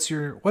Jeep. What's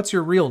your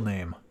real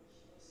name?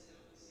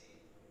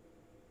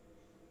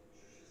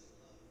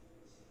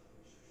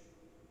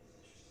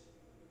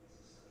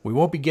 We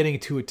won't be getting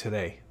to it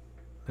today.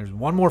 There's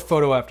one more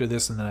photo after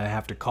this, and then I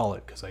have to call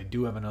it because I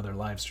do have another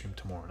live stream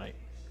tomorrow night.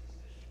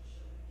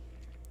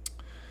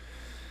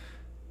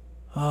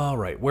 All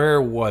right,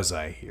 where was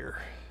I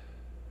here?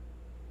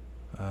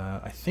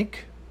 I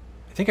think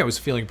I was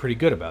feeling pretty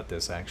good about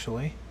this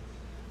actually.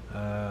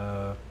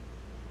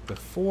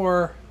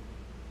 Before,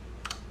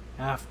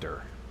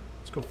 after.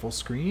 Let's go full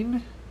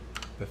screen.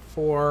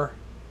 Before,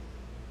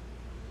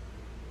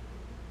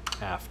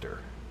 after.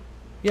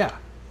 Yeah,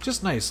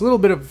 just nice. A little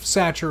bit of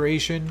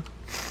saturation,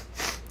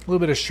 a little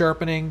bit of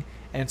sharpening,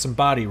 and some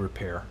body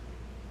repair,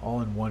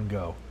 all in one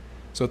go.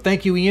 So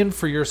thank you, Ian,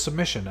 for your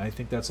submission. I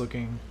think that's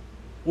looking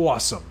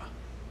awesome.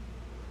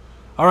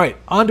 All right,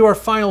 on to our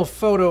final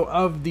photo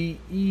of the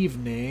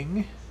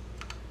evening.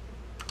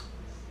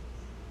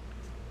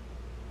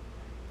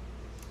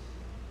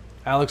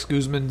 Alex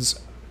Guzman's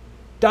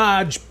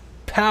Dodge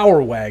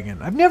Power Wagon.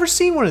 I've never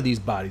seen one of these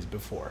bodies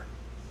before.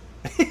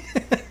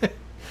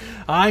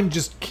 I'm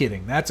just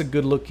kidding. That's a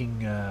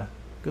good-looking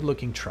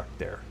truck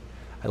there.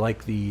 I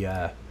like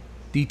the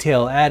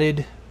detail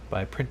added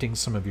by printing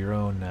some of your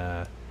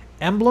own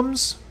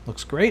emblems.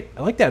 Looks great.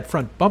 I like that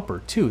front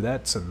bumper too.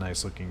 That's a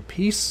nice-looking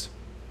piece.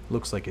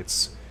 Looks like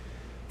it's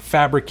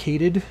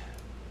fabricated.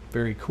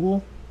 Very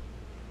cool.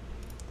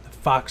 The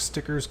Fox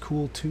sticker's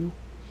cool too.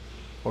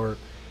 Or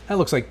that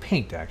looks like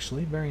paint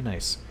actually. Very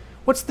nice.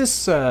 What's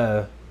this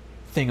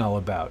thing all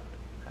about?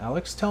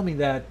 Alex, tell me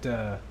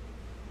that.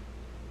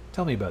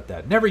 Tell me about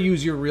that. Never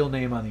use your real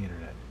name on the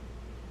internet.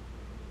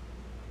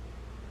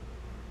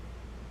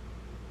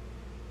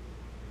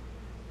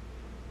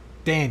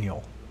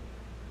 Daniel.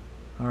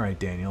 All right,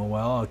 Daniel.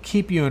 Well, I'll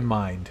keep you in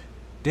mind.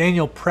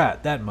 Daniel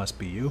Pratt, that must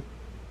be you.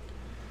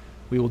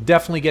 We will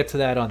definitely get to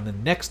that on the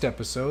next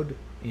episode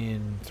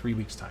in 3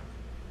 weeks' time.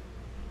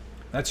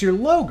 That's your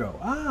logo.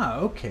 Ah,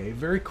 okay.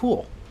 Very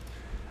cool.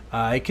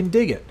 I can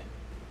dig it.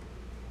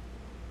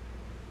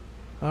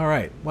 All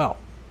right. Well,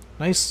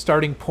 nice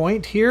starting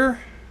point here.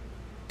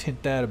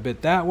 Tint that a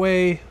bit that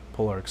way.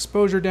 Pull our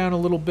exposure down a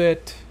little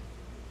bit.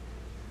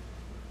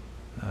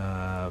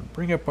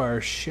 Bring up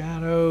our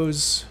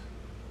shadows.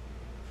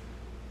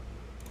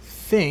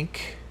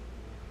 Think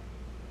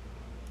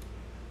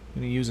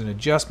I'm going to use an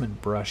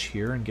adjustment brush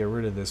here and get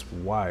rid of this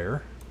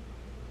wire.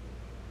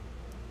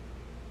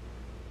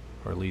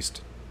 Or at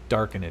least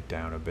darken it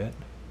down a bit.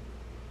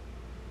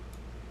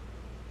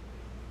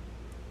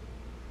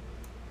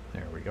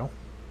 There we go.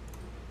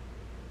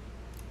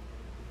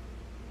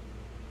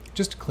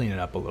 Just to clean it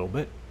up a little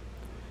bit.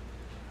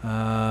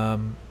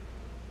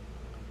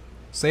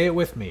 Say it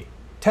with me.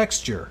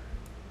 Texture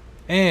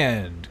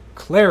and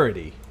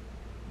clarity.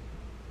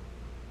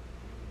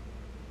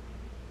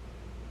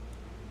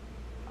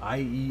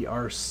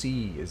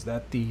 IERC, is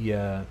that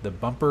the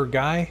bumper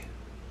guy?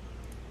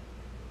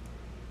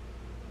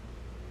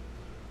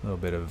 A little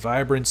bit of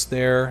vibrance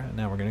there.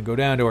 Now we're going to go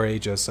down to our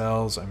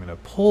HSLs. I'm going to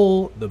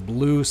pull the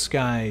blue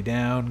sky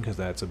down because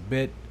that's a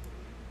bit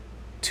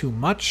too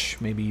much.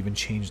 Maybe even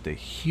change the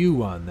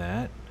hue on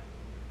that.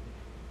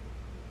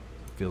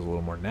 Feels a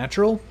little more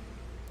natural.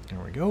 There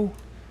we go.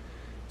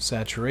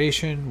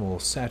 Saturation, we'll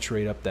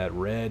saturate up that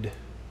red.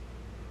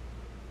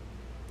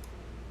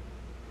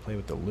 Play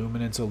with the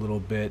luminance a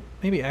little bit.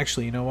 Maybe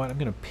actually, you know what? I'm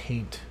going to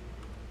paint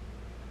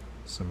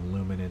some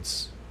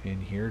luminance in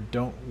here.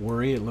 Don't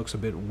worry, it looks a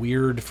bit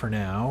weird for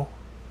now.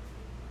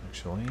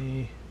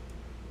 Actually,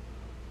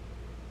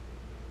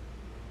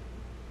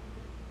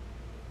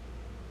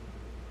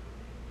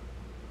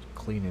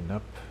 cleaning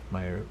up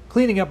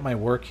my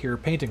work here,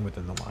 painting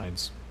within the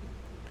lines.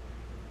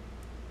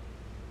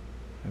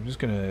 I'm just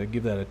gonna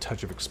give that a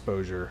touch of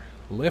exposure.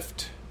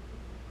 Lift.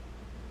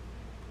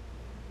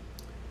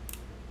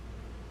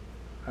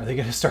 Are they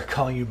gonna start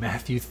calling you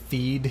Matthew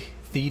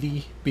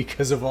Theedy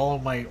because of all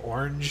of my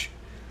orange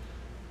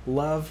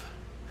love?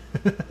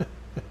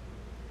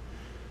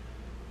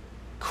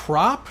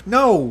 Crop?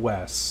 No,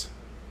 Wes.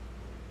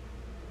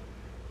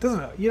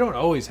 You don't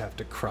always have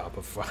to crop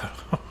a photo.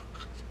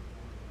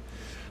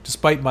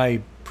 Despite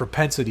my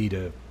propensity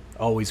to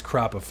always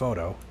crop a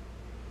photo.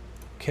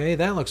 Okay,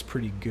 that looks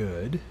pretty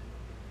good.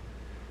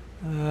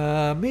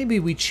 Maybe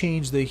we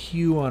change the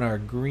hue on our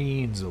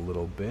greens a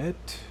little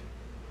bit.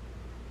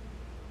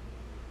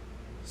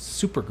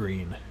 Super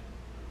green.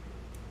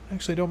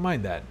 Actually, don't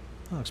mind that.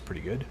 That looks pretty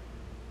good.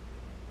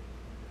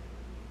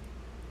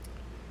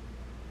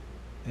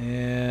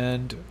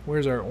 And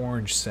where's our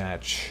orange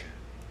satch?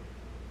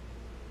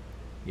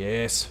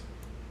 Yes.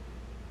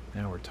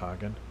 Now we're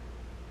talking.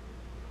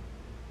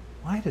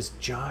 Why does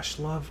Josh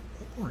love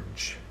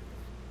orange?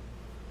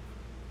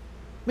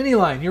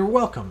 Miniline, you're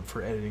welcome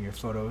for editing your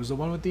photos. The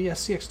one with the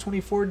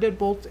SCX-24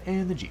 deadbolt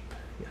and the Jeep.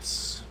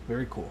 Yes,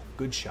 very cool.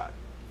 Good shot.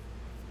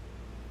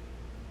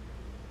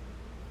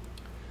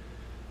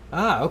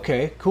 Ah,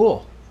 okay,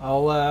 cool.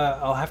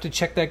 I'll have to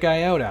check that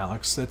guy out,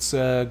 Alex. That's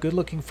a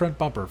good-looking front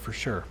bumper for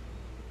sure.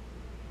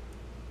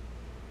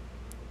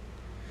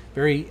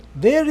 Very,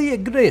 very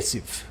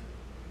aggressive.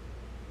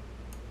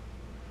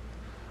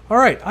 All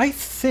right, I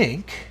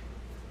think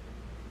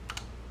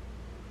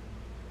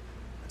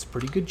that's a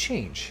pretty good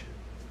change.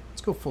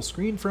 Let's go full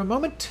screen for a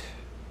moment.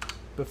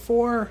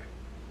 Before,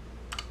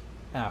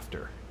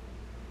 after.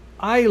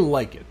 I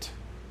like it.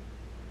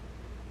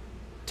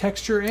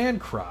 Texture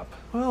and crop.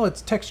 Well,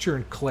 it's texture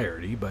and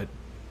clarity, but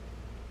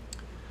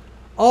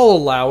I'll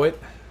allow it.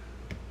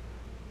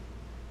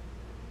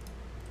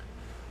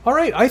 All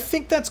right, I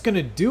think that's going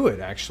to do it,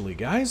 actually,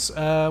 guys.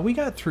 We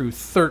got through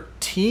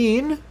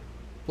 13.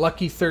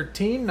 Lucky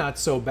 13, not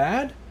so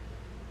bad.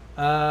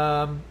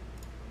 Yeah,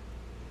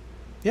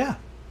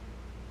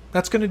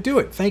 that's going to do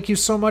it. Thank you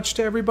so much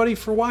to everybody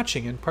for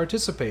watching and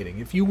participating.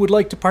 If you would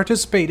like to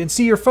participate and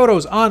see your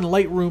photos on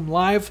Lightroom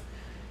Live,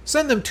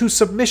 send them to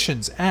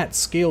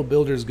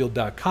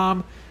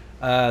submissions@scalebuildersguild.com.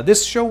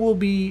 This show will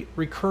be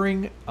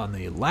recurring on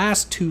the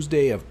last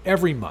Tuesday of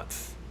every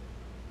month,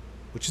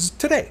 which is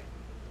today.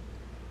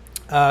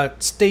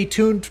 Stay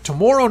tuned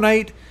tomorrow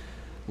night.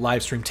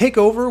 Live stream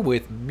takeover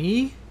with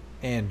me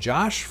and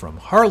Josh from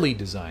Harley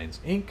Designs,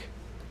 Inc.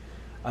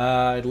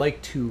 I'd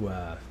like to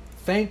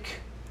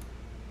thank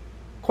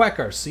Quack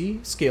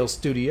RC, Scale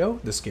Studio,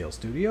 The Scale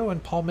Studio,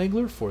 and Paul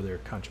Megler for their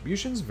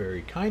contributions.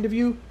 Very kind of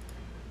you.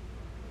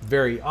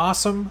 Very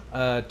awesome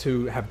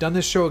to have done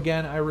this show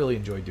again. I really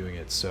enjoy doing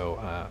it,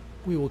 so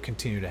we will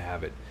continue to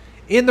have it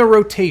in the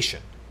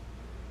rotation.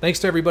 Thanks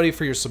to everybody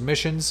for your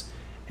submissions,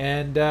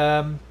 and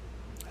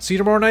see you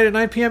tomorrow night at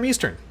 9 p.m.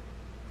 Eastern.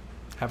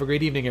 Have a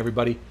great evening,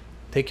 everybody.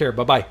 Take care.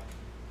 Bye-bye.